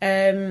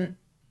it.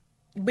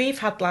 We've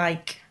had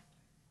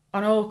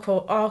on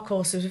our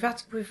courses,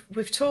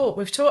 we've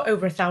taught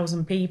over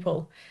 1,000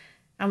 people.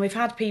 And we've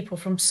had people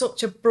from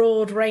such a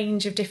broad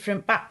range of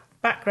different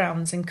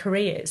backgrounds and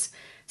careers.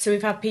 So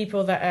we've had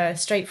people that are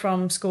straight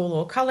from school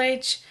or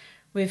college.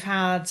 We've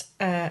had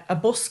a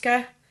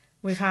busker.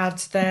 We've had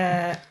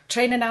the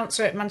train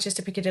announcer at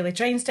Manchester Piccadilly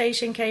train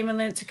station came and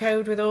learnt to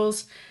code with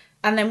us.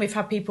 And then we've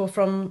had people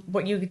from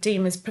what you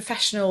deem as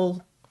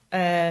professional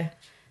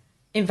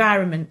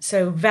environment.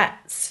 So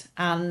vets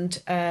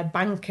and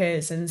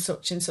bankers and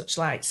such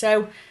like.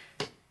 So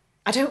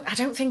I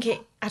don't think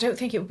it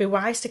would be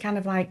wise to kind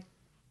of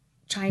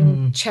try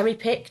and cherry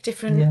pick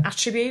different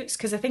attributes,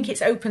 because I think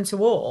it's open to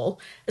all,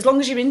 as long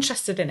as you're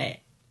interested in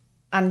it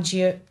and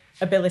your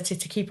ability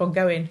to keep on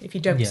going if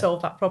you don't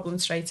solve that problem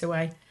straight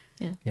away.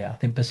 Yeah, I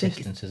think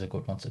persistence is a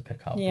good one to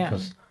pick up,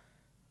 because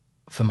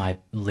for my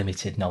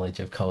limited knowledge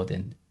of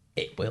coding,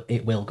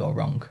 it will go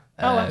wrong.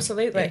 Oh,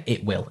 absolutely.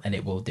 It will, and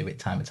it will do it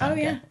time and time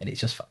again. And it's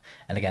just,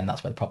 and again,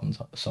 that's where the problem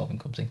solving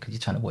comes in, because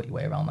you're trying to work your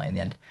way around that in the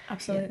end.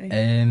 Absolutely.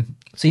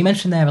 So you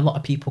mentioned there a lot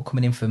of people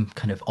coming in from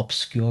kind of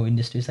obscure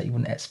industries that you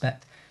wouldn't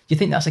expect. Do you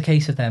think that's a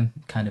case of them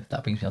kind of,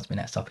 that brings me on to my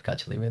next topic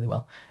actually really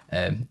well,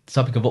 the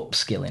topic of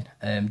upskilling.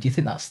 Do you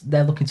think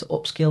they're looking to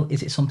upskill?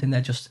 Is it something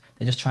they're just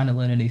trying to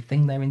learn a new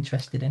thing they're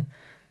interested in?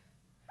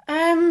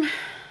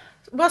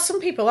 Well, some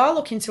people are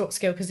looking to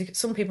upskill, because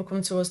some people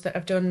come to us that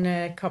have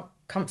done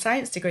comp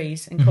science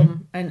degrees and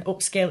come and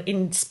upskill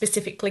in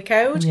specifically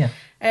code.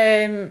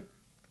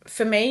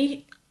 For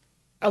me,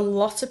 a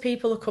lot of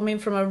people are coming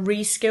from a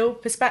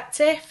reskill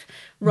perspective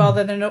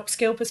rather than an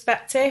upskill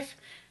perspective.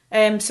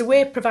 So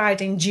we're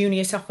providing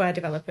junior software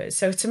developers.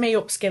 So to me,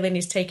 upskilling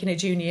is taking a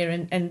junior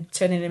and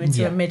turning them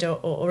into a mid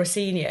or a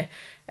senior.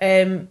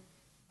 A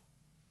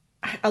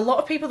lot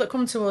of people that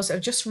come to us are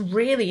just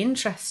really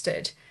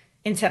interested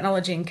in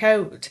technology and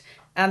code,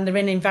 and they're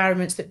in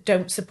environments that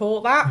don't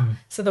support that.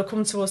 So they'll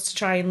come to us to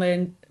try and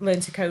learn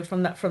to code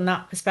from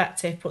that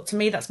perspective. But to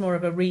me, that's more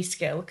of a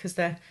reskill, because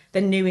they're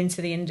new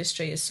into the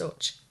industry as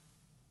such.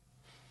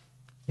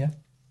 Yeah.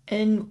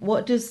 And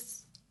what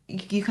does,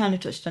 you kind of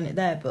touched on it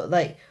there, but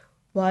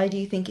why do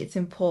you think it's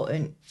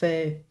important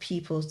for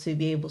people to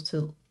be able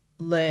to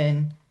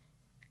learn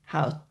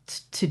how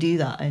to do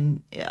that,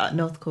 and at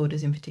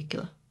Northcoders in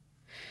particular?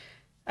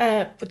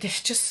 But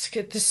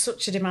there's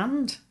such a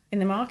demand in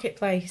the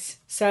marketplace.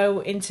 So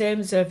in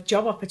terms of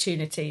job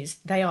opportunities,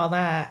 they are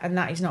there, and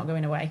that is not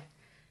going away.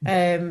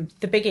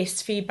 The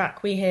biggest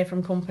feedback we hear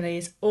from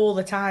companies all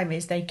the time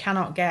is they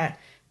cannot get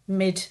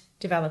mid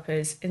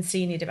developers and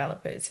senior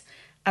developers.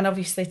 And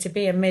obviously, to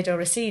be a mid or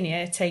a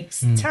senior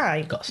takes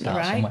time. Got to start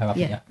right? somewhere,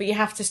 haven't you? But you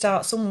have to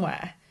start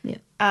somewhere. Yeah.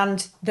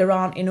 And there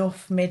aren't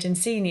enough mid and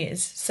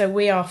seniors. So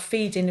we are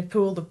feeding a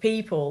pool of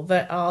people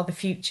that are the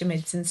future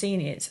mids and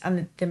seniors.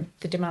 And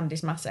the demand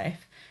is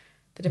massive.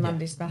 The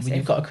demand is massive. Well,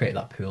 you've got to create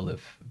that pool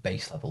of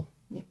base level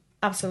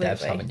Absolutely.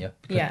 devs, haven't you?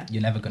 Because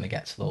you're never going to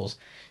get to those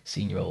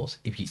senior roles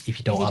if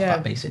you don't have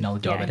that basic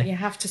knowledge already. You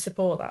have to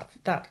support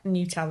that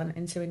new talent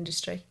into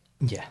industry.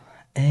 Yeah.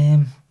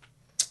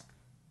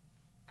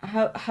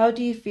 How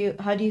do you feel?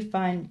 How do you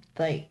find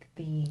like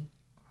the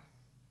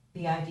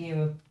idea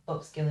of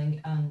upskilling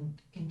and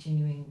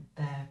continuing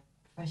their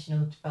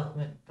professional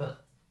development,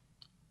 but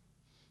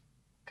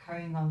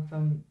carrying on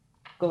from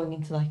going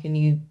into like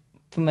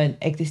from an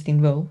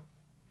existing role?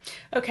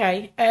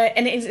 Okay,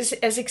 and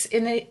it's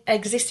in an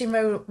existing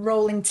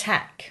role in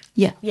tech.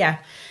 Yeah.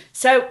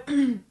 So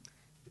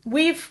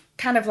we've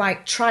kind of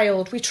like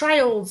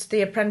trialed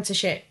the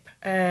apprenticeship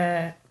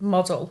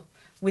model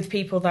with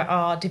people that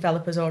are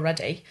developers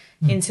already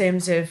in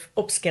terms of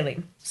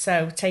upskilling,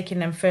 so taking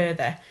them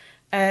further.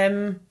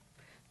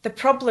 The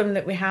problem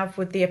that we have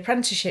with the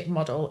apprenticeship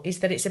model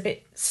is that it's a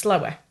bit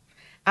slower.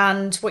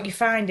 And what you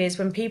find is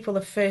when people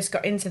have first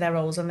got into their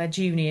roles and they're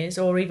juniors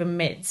or even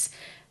mids,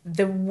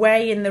 the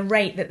way and the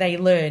rate that they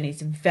learn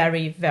is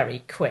very,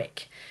 very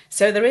quick.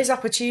 So there is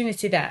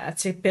opportunity there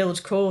to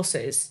build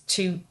courses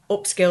to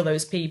upskill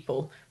those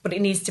people, but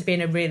it needs to be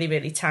in a really,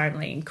 really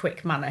timely and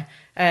quick manner,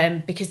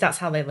 because that's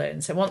how they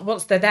learn. So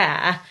once they're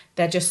there,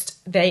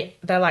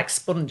 they're like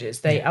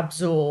sponges. They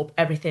absorb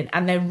everything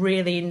and they're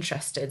really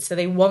interested. So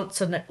they want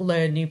to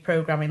learn new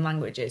programming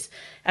languages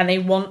and they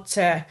want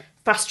to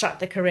fast track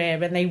their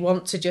career and they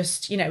want to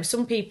just,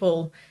 some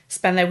people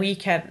spend their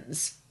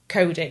weekends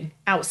coding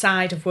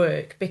outside of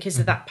work because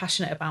they're that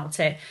passionate about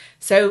it.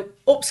 So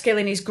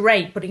upskilling is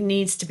great, but it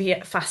needs to be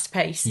at a fast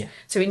pace.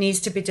 So it needs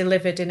to be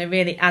delivered in a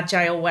really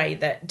agile way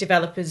that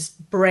developers'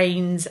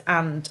 brains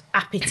and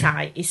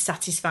appetite is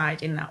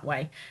satisfied in that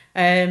way.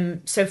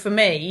 So for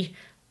me,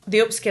 the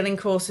upskilling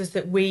courses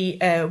that we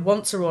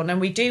want to run,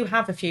 and we do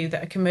have a few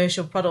that are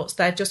commercial products,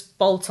 they're just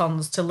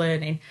bolt-ons to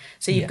learning.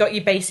 So you've got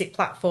your basic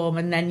platform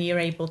and then you're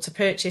able to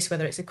purchase,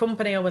 whether it's a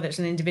company or whether it's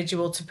an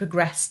individual, to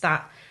progress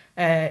that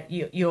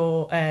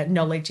your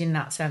knowledge in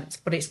that sense.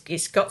 But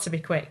it's got to be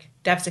quick.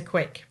 Devs are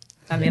quick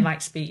and they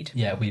like speed.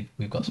 Yeah,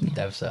 we've got some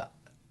devs at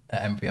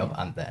Embryo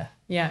and they're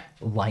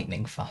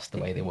lightning fast the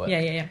way they work.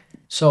 Yeah.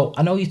 So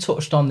I know you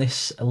touched on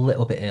this a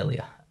little bit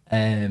earlier.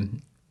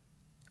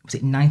 Was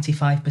it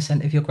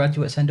 95% of your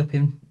graduates end up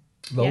in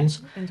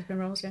roles? Yeah, end up in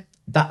roles, yeah.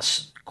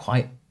 That's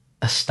quite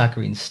a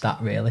staggering stat,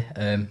 really.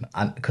 And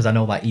because I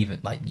know that even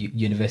like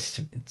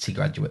university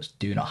graduates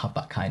do not have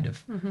that kind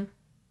of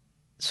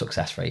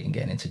success rate in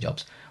getting into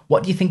jobs.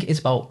 What do you think it is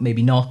about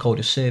maybe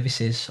Northcoder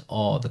services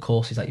or the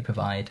courses that you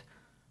provide,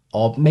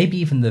 or maybe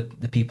even the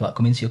people that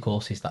come into your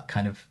courses that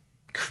kind of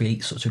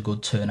create such a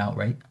good turnout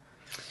rate?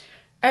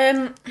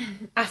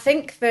 I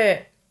think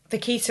that the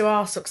key to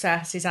our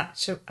success is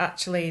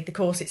actually the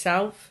course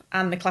itself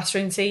and the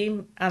classroom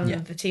team and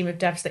the team of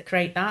devs that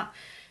create that.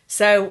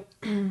 So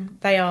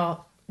they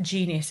are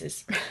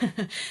geniuses.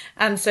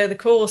 And so the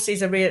course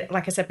is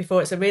like I said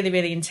before, it's a really,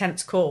 really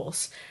intense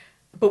course.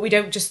 But we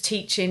don't just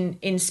teach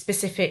in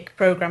specific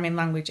programming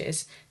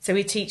languages. So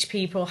we teach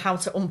people how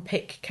to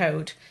unpick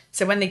code.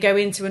 So when they go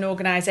into an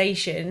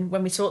organisation,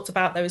 when we talked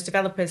about those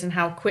developers and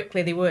how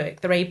quickly they work,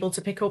 they're able to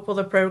pick up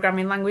other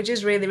programming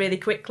languages really, really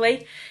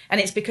quickly.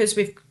 And it's because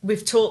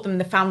we've taught them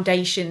the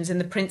foundations and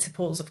the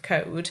principles of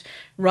code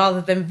rather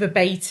than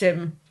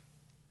verbatim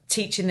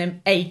teaching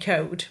them a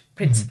code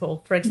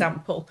principle, for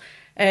example.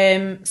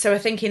 So I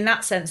think in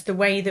that sense, the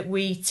way that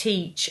we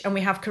teach, and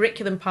we have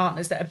curriculum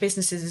partners that are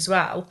businesses as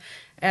well,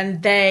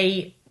 and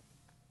they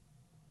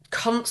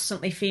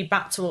constantly feed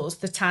back to us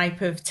the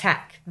type of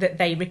tech that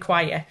they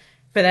require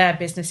for their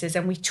businesses,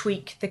 and we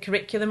tweak the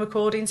curriculum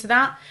according to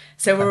that.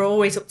 So we're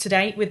always up to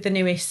date with the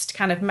newest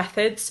kind of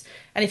methods.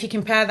 And if you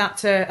compare that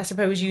to, I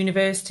suppose,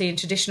 university and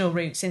traditional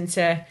routes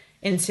into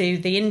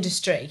the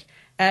industry,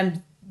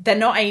 they're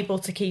not able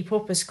to keep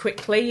up as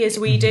quickly as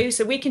we do.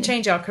 So we can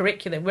change our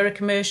curriculum. We're a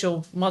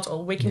commercial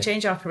model. We can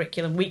change our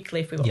curriculum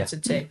weekly if we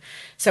wanted to.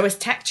 So as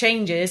tech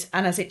changes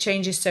and as it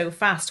changes so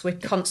fast, we're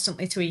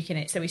constantly tweaking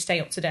it so we stay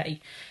up to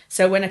date.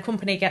 So when a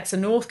company gets a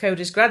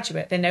Northcoders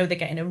graduate, they know they're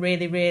getting a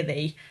really,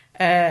 really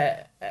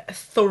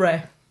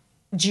thorough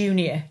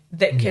junior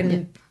that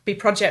can be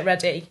project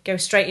ready, go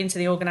straight into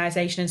the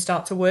organisation and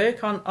start to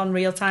work on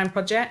real-time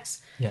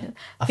projects. Yeah.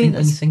 I think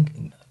when you think...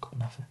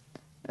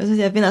 I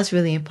think that's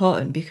really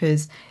important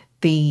because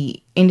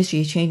the industry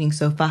is changing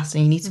so fast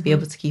and you need to be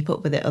able to keep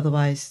up with it.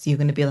 Otherwise, you're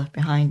going to be left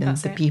behind and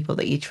the people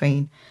that you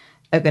train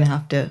are going to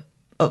have to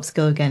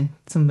upskill again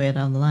somewhere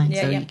down the line.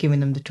 Yeah, So yeah. you're giving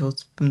them the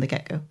tools from the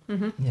get go.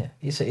 Yeah,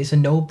 it's a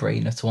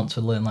no-brainer to want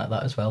to learn like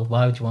that as well.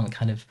 Why would you want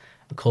kind of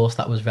a course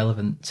that was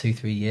relevant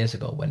 2-3 years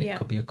ago when it Yeah.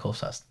 could be a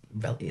course that's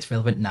it's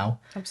relevant now?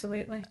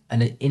 Absolutely.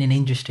 And in an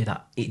industry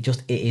that it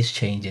is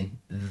changing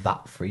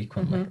that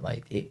frequently,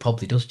 like it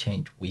probably does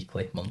change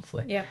weekly,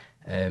 monthly. Yeah.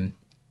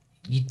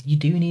 You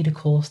do need a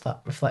course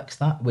that reflects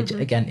that, which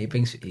again it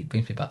brings me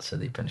back to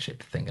the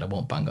apprenticeship thing, and I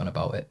won't bang on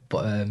about it,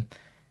 but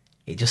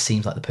it just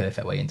seems like the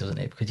perfect way in, doesn't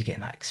it? Because you're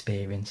getting that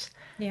experience.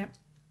 Yeah.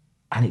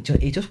 And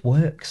it just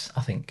works,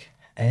 I think.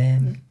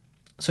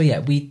 So yeah,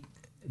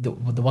 there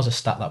was a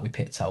stat that we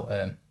picked out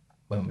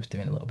when we was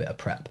doing a little bit of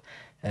prep.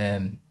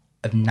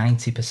 Of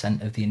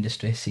 90% of the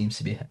industry seems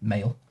to be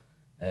male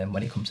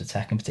when it comes to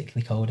tech and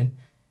particularly coding.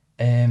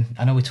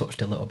 I know we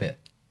touched a little bit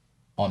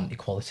on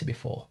equality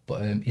before,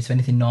 but is there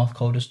anything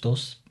Northcoders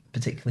does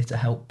particularly to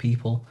help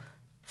people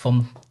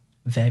from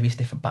various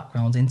different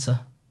backgrounds into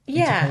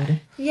coding?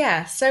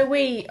 Yeah. So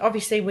we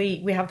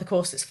have the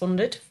course that's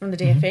funded from the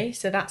DfE,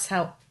 so that's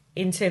helped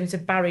in terms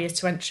of barriers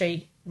to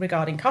entry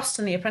regarding costs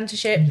and the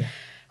apprenticeship. Yeah.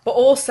 But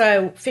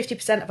also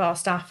 50% of our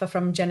staff are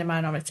from gender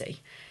minority.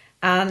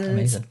 And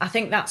Amazing. I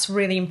think that's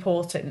really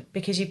important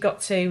because you've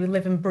got to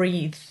live and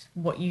breathe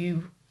what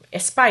you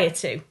aspire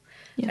to.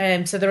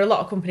 Yeah. So there are a lot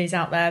of companies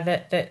out there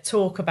that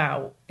talk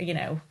about,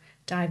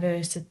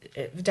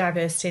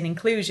 diversity and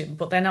inclusion,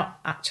 but they're not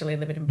actually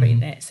living and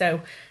breathing it.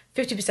 So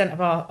 50% of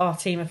our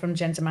team are from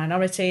gender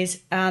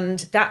minorities, and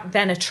that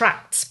then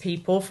attracts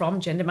people from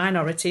gender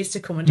minorities to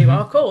come and do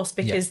our course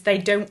because they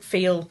don't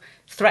feel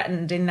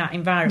threatened in that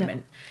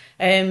environment.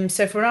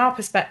 So from our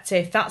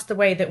perspective, that's the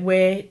way that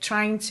we're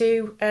trying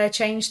to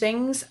change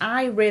things.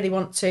 I really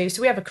want to...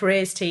 So we have a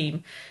careers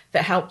team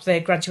that help the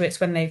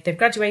graduates when they've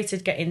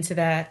graduated get into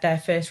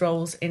their first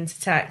roles into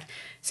tech.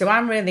 So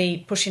I'm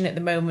really pushing at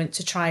the moment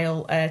to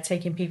trial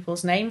taking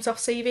people's names off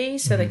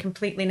CVs so they're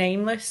completely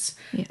nameless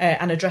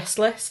and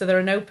addressless. So there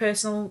are no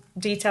personal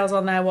details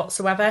on there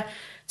whatsoever,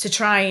 to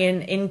try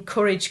and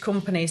encourage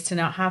companies to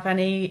not have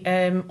any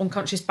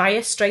unconscious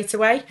bias straight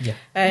away.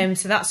 Yeah.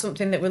 So that's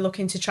something that we're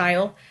looking to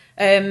trial.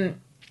 And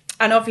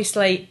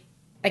obviously,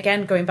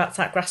 again, going back to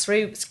that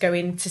grassroots,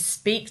 going to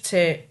speak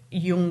to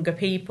younger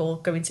people,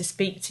 going to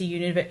speak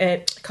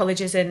to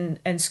colleges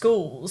and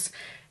schools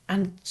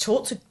and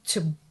talk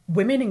to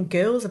women and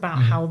girls about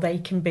how they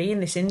can be in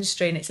this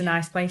industry, and it's a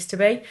nice place to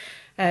be.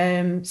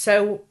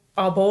 So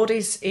our board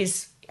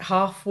is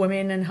half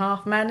women and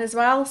half men as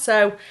well.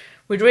 So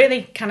we're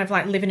really kind of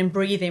like living and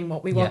breathing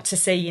what we want to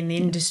see in the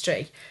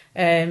industry.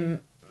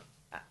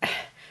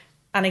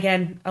 And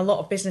again, a lot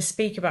of business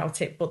speak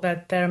about it, but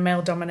they're a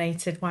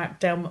male-dominated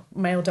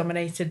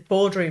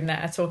boardroom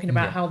there talking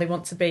about how they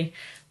want to be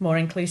more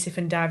inclusive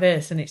and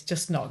diverse, and it's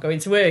just not going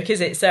to work,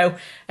 is it? So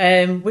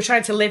we're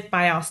trying to live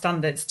by our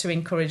standards to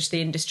encourage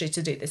the industry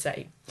to do the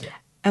same. Yeah.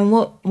 And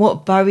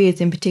what barriers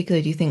in particular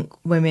do you think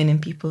women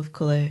and people of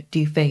colour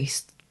do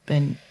face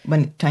when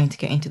trying to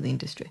get into the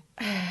industry?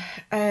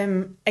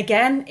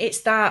 Again,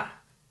 it's that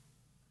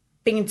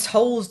being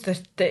told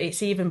that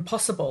it's even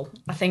possible,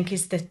 I think,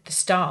 is the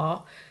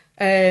start.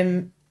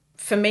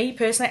 For me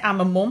personally, I'm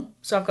a mum,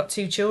 so I've got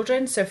 2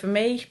 children. So for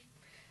me,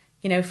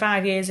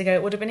 5 years ago,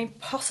 it would have been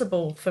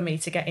impossible for me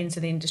to get into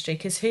the industry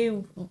because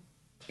who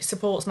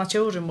supports my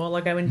children while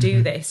I go and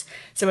do this?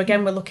 So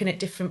again, we're looking at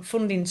different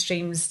funding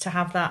streams to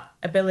have that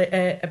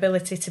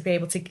ability to be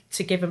able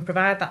to give and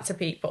provide that to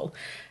people.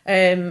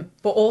 But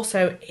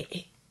also,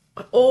 it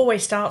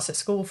always starts at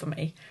school for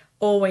me.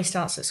 Always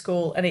starts at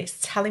school, and it's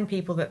telling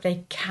people that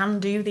they can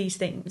do these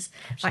things.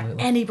 Absolutely.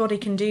 Like anybody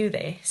can do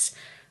this,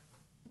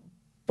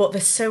 but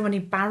there's so many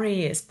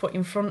barriers put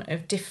in front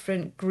of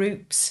different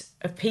groups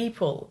of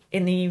people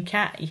in the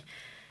UK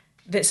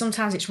that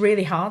sometimes it's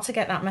really hard to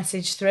get that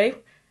message through.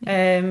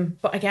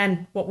 But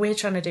again, what we're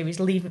trying to do is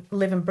live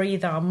and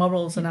breathe our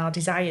morals and our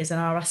desires and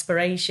our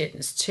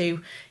aspirations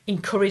to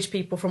encourage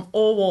people from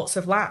all walks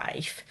of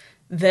life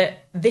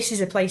that this is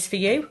a place for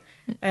you,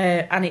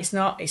 and it's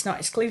not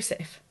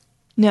exclusive.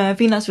 No, I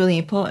think that's really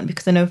important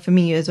because I know for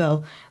me as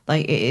well,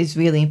 like it is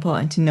really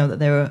important to know that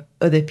there are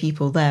other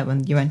people there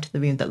when you enter the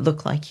room that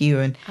look like you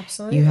and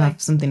Absolutely. you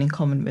have something in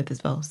common with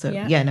as well. So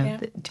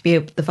to be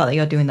able, the fact that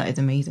you're doing that is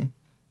amazing.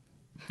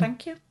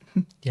 Thank you.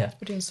 Yeah.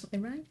 We're doing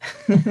something right.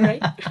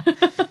 Great.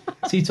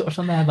 So you touched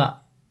on there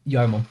that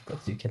you're a mum,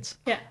 got 2 kids.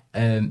 Yeah.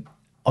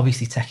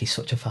 Obviously, tech is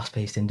such a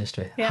fast-paced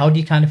industry. Yeah. How do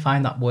you kind of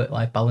find that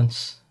work-life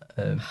balance?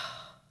 The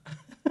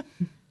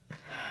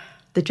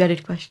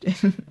dreaded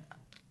question.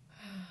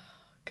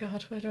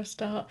 God, where do I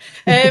start?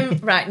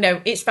 Right,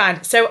 no, it's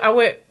fine. So I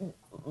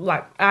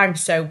work, I'm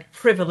so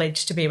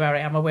privileged to be where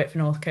I am. I work for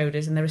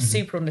Northcoders, and they're a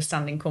super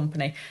understanding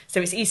company.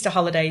 So it's Easter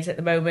holidays at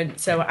the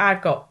moment. So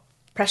I've got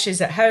pressures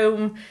at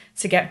home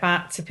to get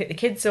back to pick the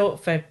kids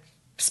up for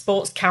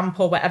sports camp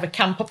or whatever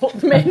camp I put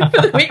them in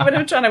for the week when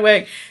I'm trying to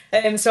work.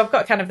 So I've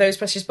got kind of those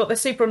pressures, but they're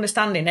super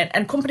understanding,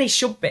 and companies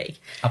should be.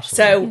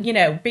 Absolutely.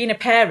 So, being a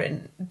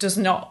parent does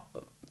not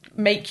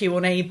make you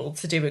unable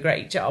to do a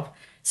great job.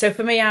 So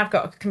for me, I've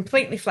got a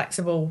completely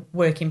flexible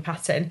working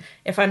pattern.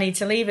 If I need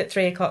to leave at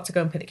 3 o'clock to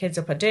go and pick the kids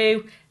up, I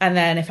do. And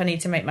then if I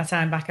need to make my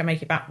time back, I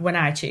make it back when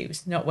I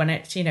choose, not when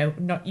it's,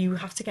 not you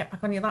have to get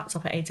back on your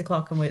laptop at 8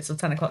 o'clock and work till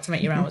 10 o'clock to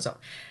make your hours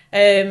up.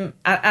 And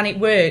it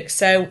works.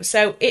 So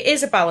it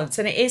is a balance,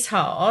 and it is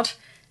hard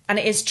and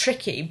it is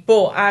tricky,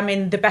 but I'm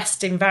in the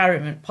best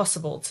environment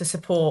possible to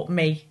support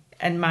me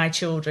and my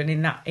children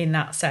in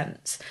that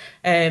sense.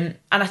 And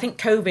I think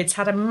COVID's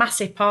had a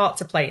massive part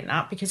to play in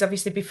that, because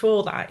obviously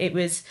before that it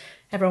was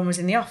everyone was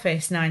in the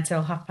office 9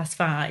 till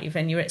 5:30,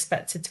 and you were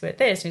expected to work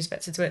this and you were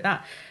expected to work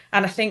that.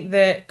 And I think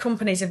that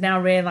companies have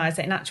now realised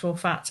that in actual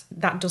fact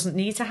that doesn't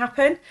need to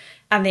happen,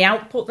 and the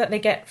output that they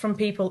get from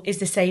people is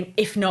the same,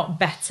 if not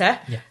better.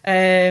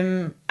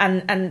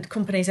 And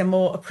companies are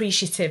more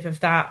appreciative of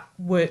that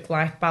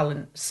work-life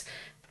balance.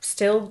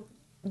 Still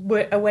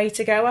a way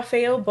to go, I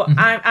feel, but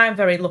I'm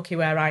very lucky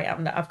where I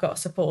am, that I've got a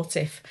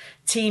supportive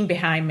team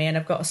behind me, and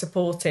I've got a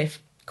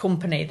supportive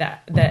company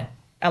that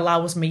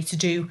allows me to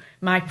do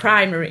my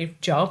primary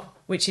job,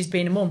 which is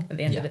being a mum at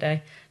the end of the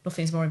day.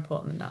 Nothing's more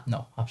important than that.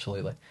 No,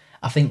 absolutely.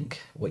 I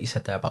think what you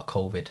said there about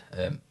COVID,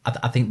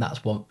 I think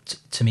that's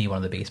to me, one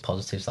of the biggest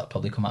positives that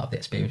probably come out of the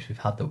experience we've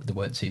had. There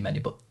weren't too many,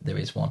 but there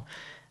is one.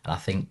 And I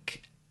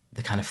think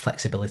the kind of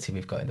flexibility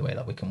we've got in the way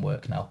that we can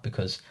work now,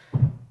 because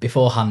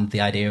beforehand, the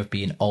idea of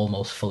being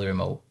almost fully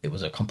remote, it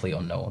was a complete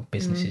unknown.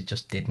 Businesses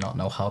just did not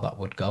know how that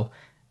would go.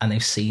 And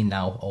they've seen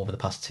now over the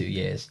past 2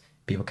 years,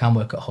 people can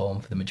work at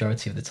home for the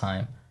majority of the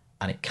time,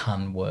 and it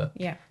can work,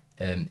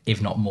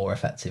 if not more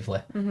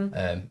effectively.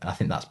 And I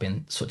think that's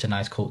been such a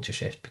nice culture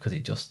shift, because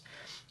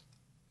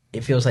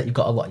it feels like you've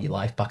got a lot of your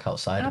life back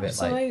outside of it.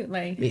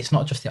 Absolutely. Like, it's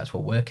not just the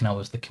actual working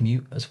hours, the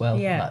commute as well.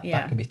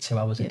 That can be 2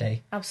 hours a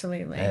day.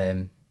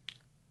 Absolutely.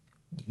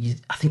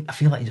 I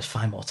feel like you just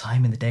find more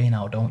time in the day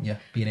now, don't you?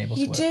 Being able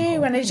to work from home. You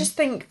do, and I just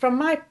think from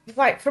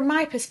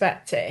my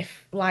perspective,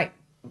 like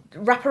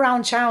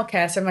wraparound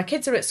childcare. So my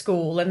kids are at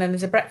school, and then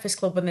there's a breakfast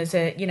club, and there's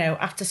a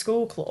after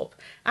school club.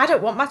 I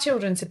don't want my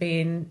children to be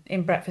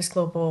in breakfast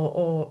club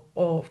or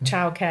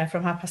childcare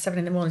from 7:30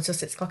 in the morning till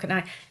 6 o'clock at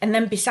night, and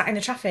then be sat in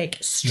the traffic,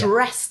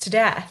 stressed to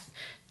death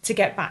to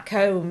get back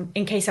home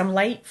in case I'm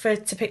late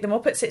to pick them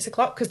up at 6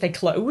 o'clock because they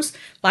close.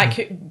 Like,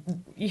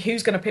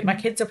 who's going to pick my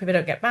kids up if I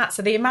don't get back?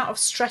 So the amount of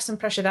stress and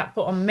pressure that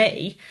put on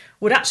me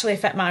would actually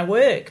affect my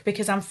work,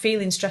 because I'm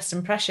feeling stressed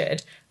and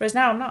pressured. Whereas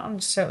now I'm not. I'm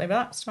just totally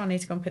relaxed. I need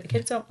to go and pick the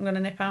kids up. I'm going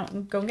to nip out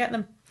and go and get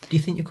them. Do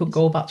you think you could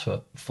go back to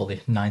a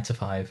fully 9 to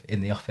 5 in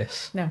the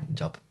office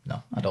job?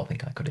 No, I don't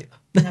think I could either.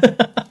 No.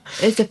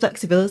 It's the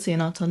flexibility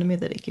and autonomy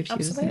that it gives you,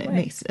 Absolutely. isn't it? It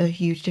makes a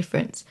huge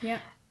difference. Yeah.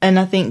 And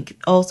I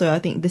think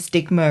the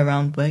stigma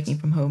around working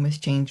from home has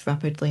changed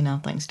rapidly now,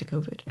 thanks to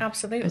COVID.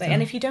 Absolutely. Well.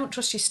 And if you don't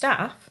trust your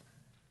staff,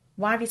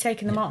 why have you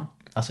taken them on?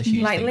 That's a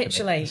huge thing.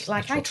 Literally,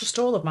 I trust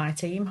all of my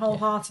team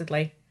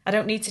wholeheartedly. I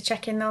don't need to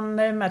check in on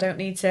them. I don't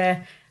need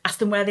to ask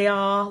them where they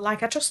are. I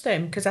trust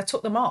them because I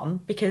took them on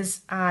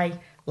because I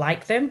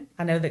like them.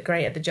 I know they're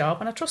great at the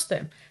job and I trust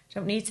them. I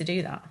don't need to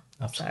do that.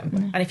 Absolutely.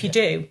 So, and if you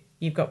do,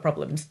 you've got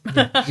problems.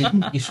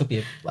 You should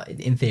be,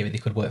 in theory, they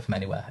could work from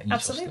anywhere. And you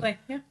Absolutely,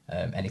 trust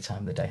them, any time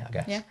of the day, I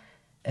guess.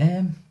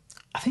 Yeah.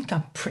 I think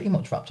I'm pretty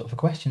much wrapped up for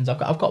questions. I've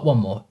got one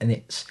more, and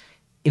it's,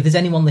 if there's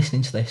anyone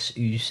listening to this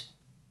who's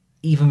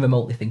even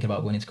remotely thinking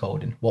about going into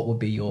coding, what would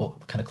be your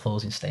kind of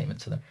closing statement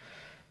to them?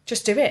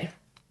 Just do it.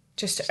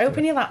 Just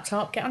open your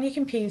laptop, get on your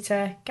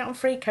computer, get on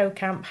Free Code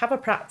Camp, have a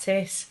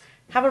practice,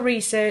 have a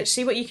research,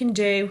 see what you can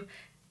do,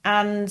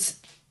 and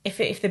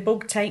if the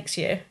bug takes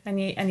you and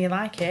you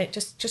like it,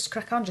 just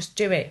crack on, just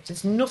do it.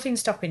 There's nothing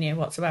stopping you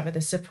whatsoever.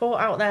 There's support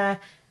out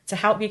there to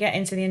help you get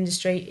into the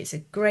industry. It's a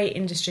great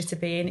industry to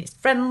be in. It's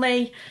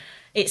friendly,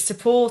 it's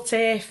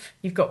supportive.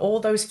 You've got all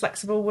those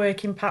flexible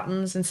working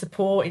patterns and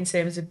support in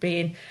terms of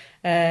being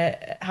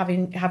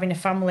having a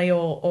family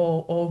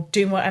or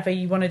doing whatever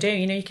you want to do.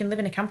 You can live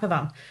in a camper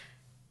van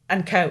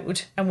and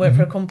code and work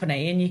for a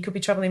company, and you could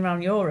be travelling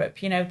around Europe.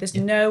 There's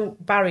no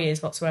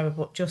barriers whatsoever,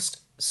 but just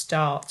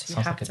start. You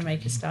have to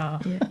make a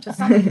start. Yeah. Just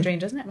sounds like a dream,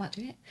 doesn't it? I might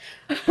do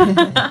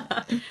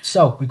it.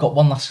 So we've got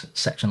one last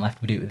section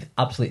left. We do it with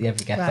absolutely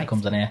every guest that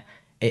comes on here.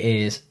 It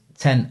is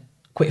 10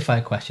 quick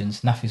fire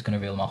questions. Nafi's going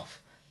to reel them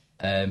off.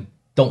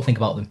 Don't think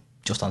about them,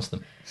 just answer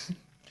them.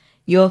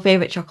 Your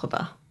favourite chocolate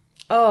bar?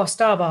 Oh,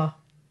 Star Bar.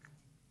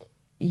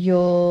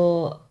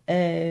 Your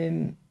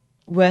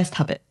worst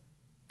habit?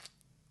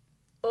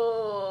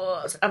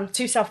 Oh, I'm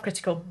too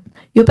self-critical.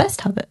 Your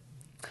best habit?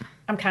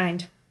 I'm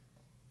kind.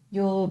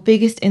 Your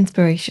biggest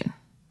inspiration?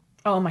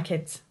 Oh, my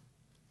kids.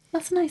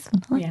 That's a nice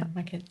one. I like that.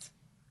 My kids.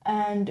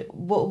 And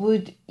what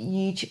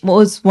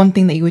was one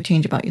thing that you would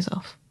change about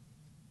yourself?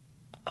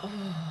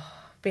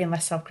 Being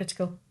less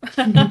self-critical.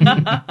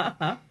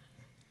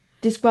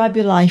 Describe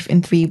your life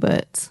in 3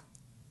 words.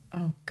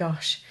 Oh,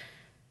 gosh.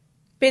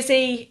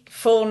 Busy,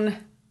 fun,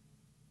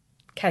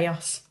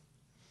 chaos.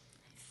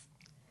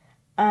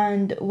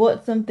 And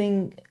what's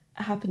something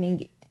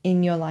happening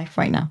in your life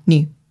right now?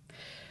 New.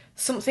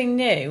 Something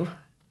new.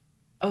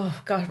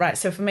 Oh God, right.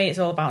 So for me, it's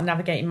all about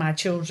navigating my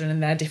children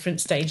and their different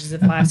stages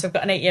of life. So I've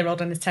got an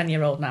 8-year-old and a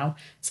 10-year-old now.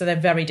 So they're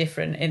very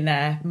different in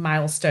their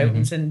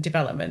milestones and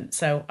development.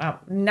 So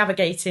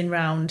navigating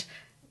round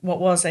what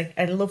was a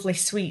lovely,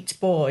 sweet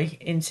boy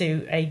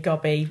into a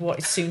gobby, what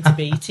is soon to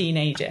be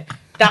teenager.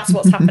 That's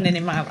what's happening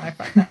in my life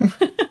right now.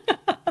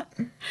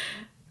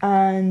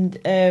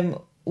 And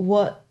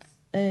what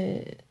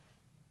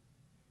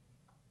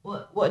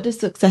does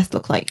success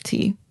look like to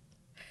you?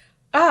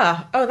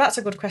 That's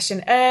a good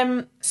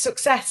question.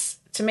 Success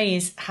to me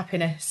is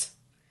happiness.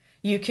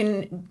 You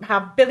can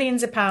have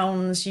billions of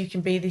pounds, you can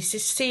be the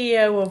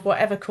CEO of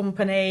whatever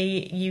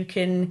company, you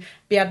can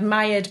be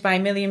admired by a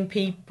million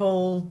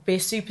people, be a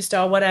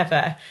superstar,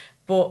 whatever.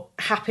 But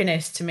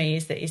happiness to me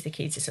is the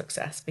key to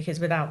success, because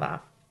without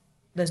that,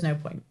 there's no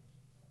point.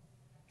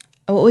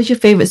 What was your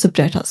favourite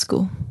subject at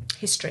school?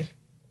 History.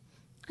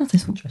 That's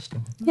this one.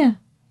 Interesting. Yeah.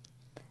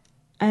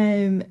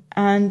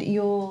 And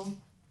your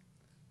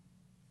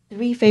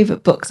 3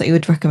 favourite books that you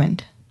would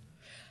recommend?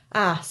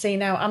 See,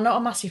 now I'm not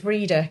a massive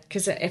reader,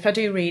 because if I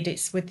do read,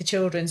 it's with the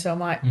children, so I'm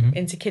like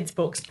into kids'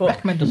 books. But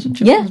Recommend us some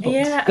children's books.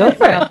 yeah, Go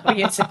for it.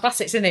 We're into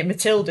classics, isn't it?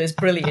 Matilda's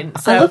brilliant.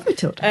 So, I love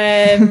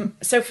Matilda.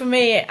 So for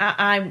me,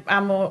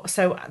 I'm more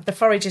so the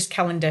Forager's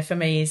Calendar for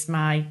me is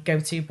my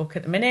go-to book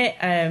at the minute,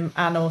 and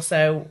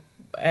also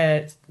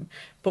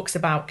books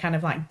about kind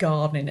of like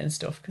gardening and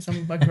stuff, because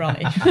I'm a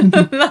granny.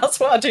 That's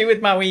what I do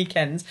with my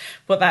weekends.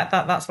 But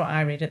that's what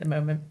I read at the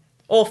moment.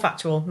 All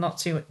factual, not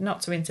too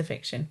into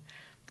fiction.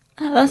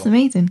 Oh, that's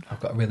amazing.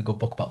 I've got a really good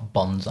book about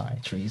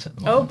bonsai trees at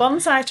the Oh, moment.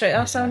 bonsai tree.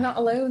 Oh, so I'm not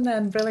alone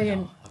then.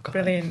 Brilliant.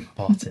 Brilliant.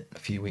 Bought it a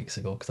few weeks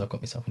ago because I've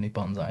got myself a new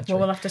bonsai tree. Well,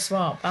 we'll have to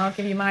swap. I'll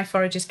give you my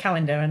Forager's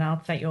Calendar and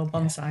I'll take your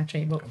bonsai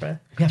tree book for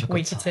We have a a good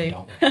week or time, two.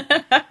 don't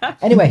we?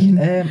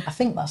 Anyway, I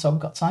think that's all we've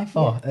got time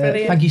for.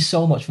 brilliant. Thank you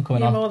so much for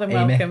coming You're on, more than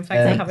Amy. welcome. Thanks for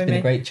having It's been me.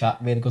 a great chat.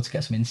 Really good to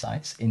get some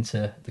insights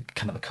into the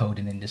kind of the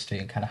coding industry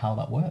and kind of how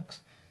that works.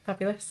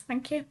 Fabulous.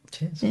 Thank you.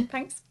 Cheers. Yeah.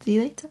 Thanks. See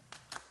you later.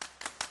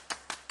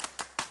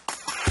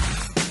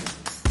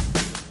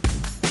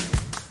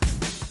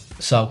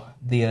 So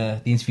the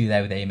interview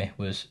there with Amy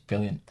was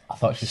brilliant. I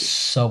thought she was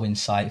so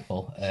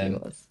insightful. She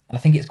was. And I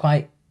think it's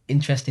quite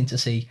interesting to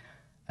see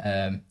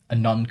a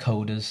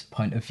non-coder's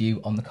point of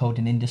view on the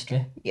coding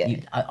industry.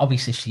 Yeah.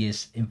 Obviously, she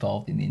is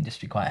involved in the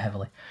industry quite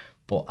heavily,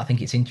 but I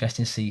think it's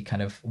interesting to see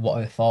kind of what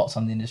her thoughts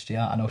on the industry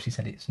are. I know she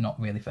said it's not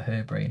really for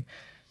her brain,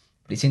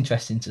 but it's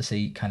interesting to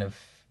see kind of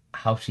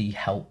how she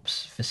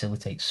helps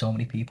facilitate so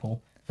many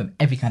people from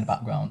every kind of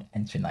background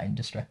entering that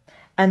industry.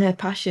 And her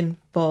passion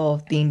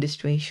for the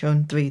industry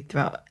shone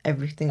throughout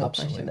every single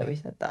question that we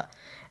said that.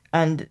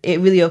 And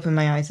it really opened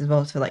my eyes as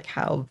well to like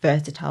how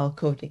versatile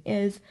coding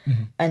is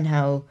and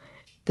how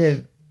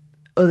the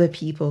other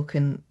people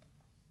can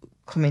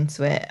come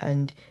into it.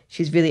 And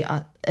she's really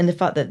and the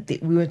fact that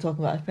we were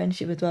talking about a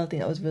friendship as well, I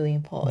think that was really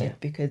important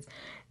because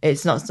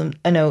it's not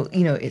I know,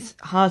 it's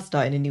hard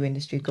starting a new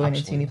industry, going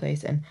into a new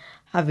place, and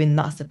having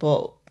that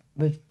support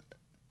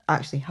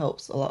actually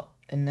helps a lot.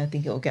 And I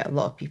think it will get a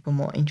lot of people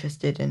more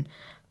interested and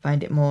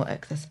find it more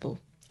accessible.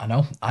 I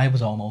know. I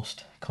was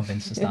almost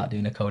convinced to start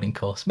doing a coding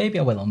course. Maybe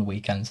I will on the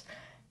weekends.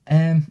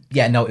 It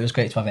was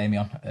great to have Amy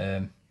on.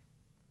 And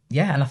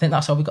I think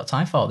that's all we've got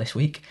time for this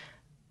week.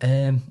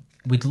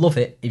 We'd love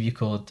it if you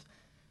could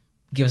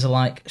give us a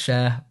like,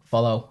 share,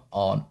 follow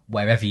on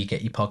wherever you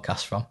get your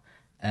podcasts from.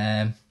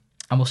 And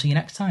we'll see you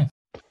next time.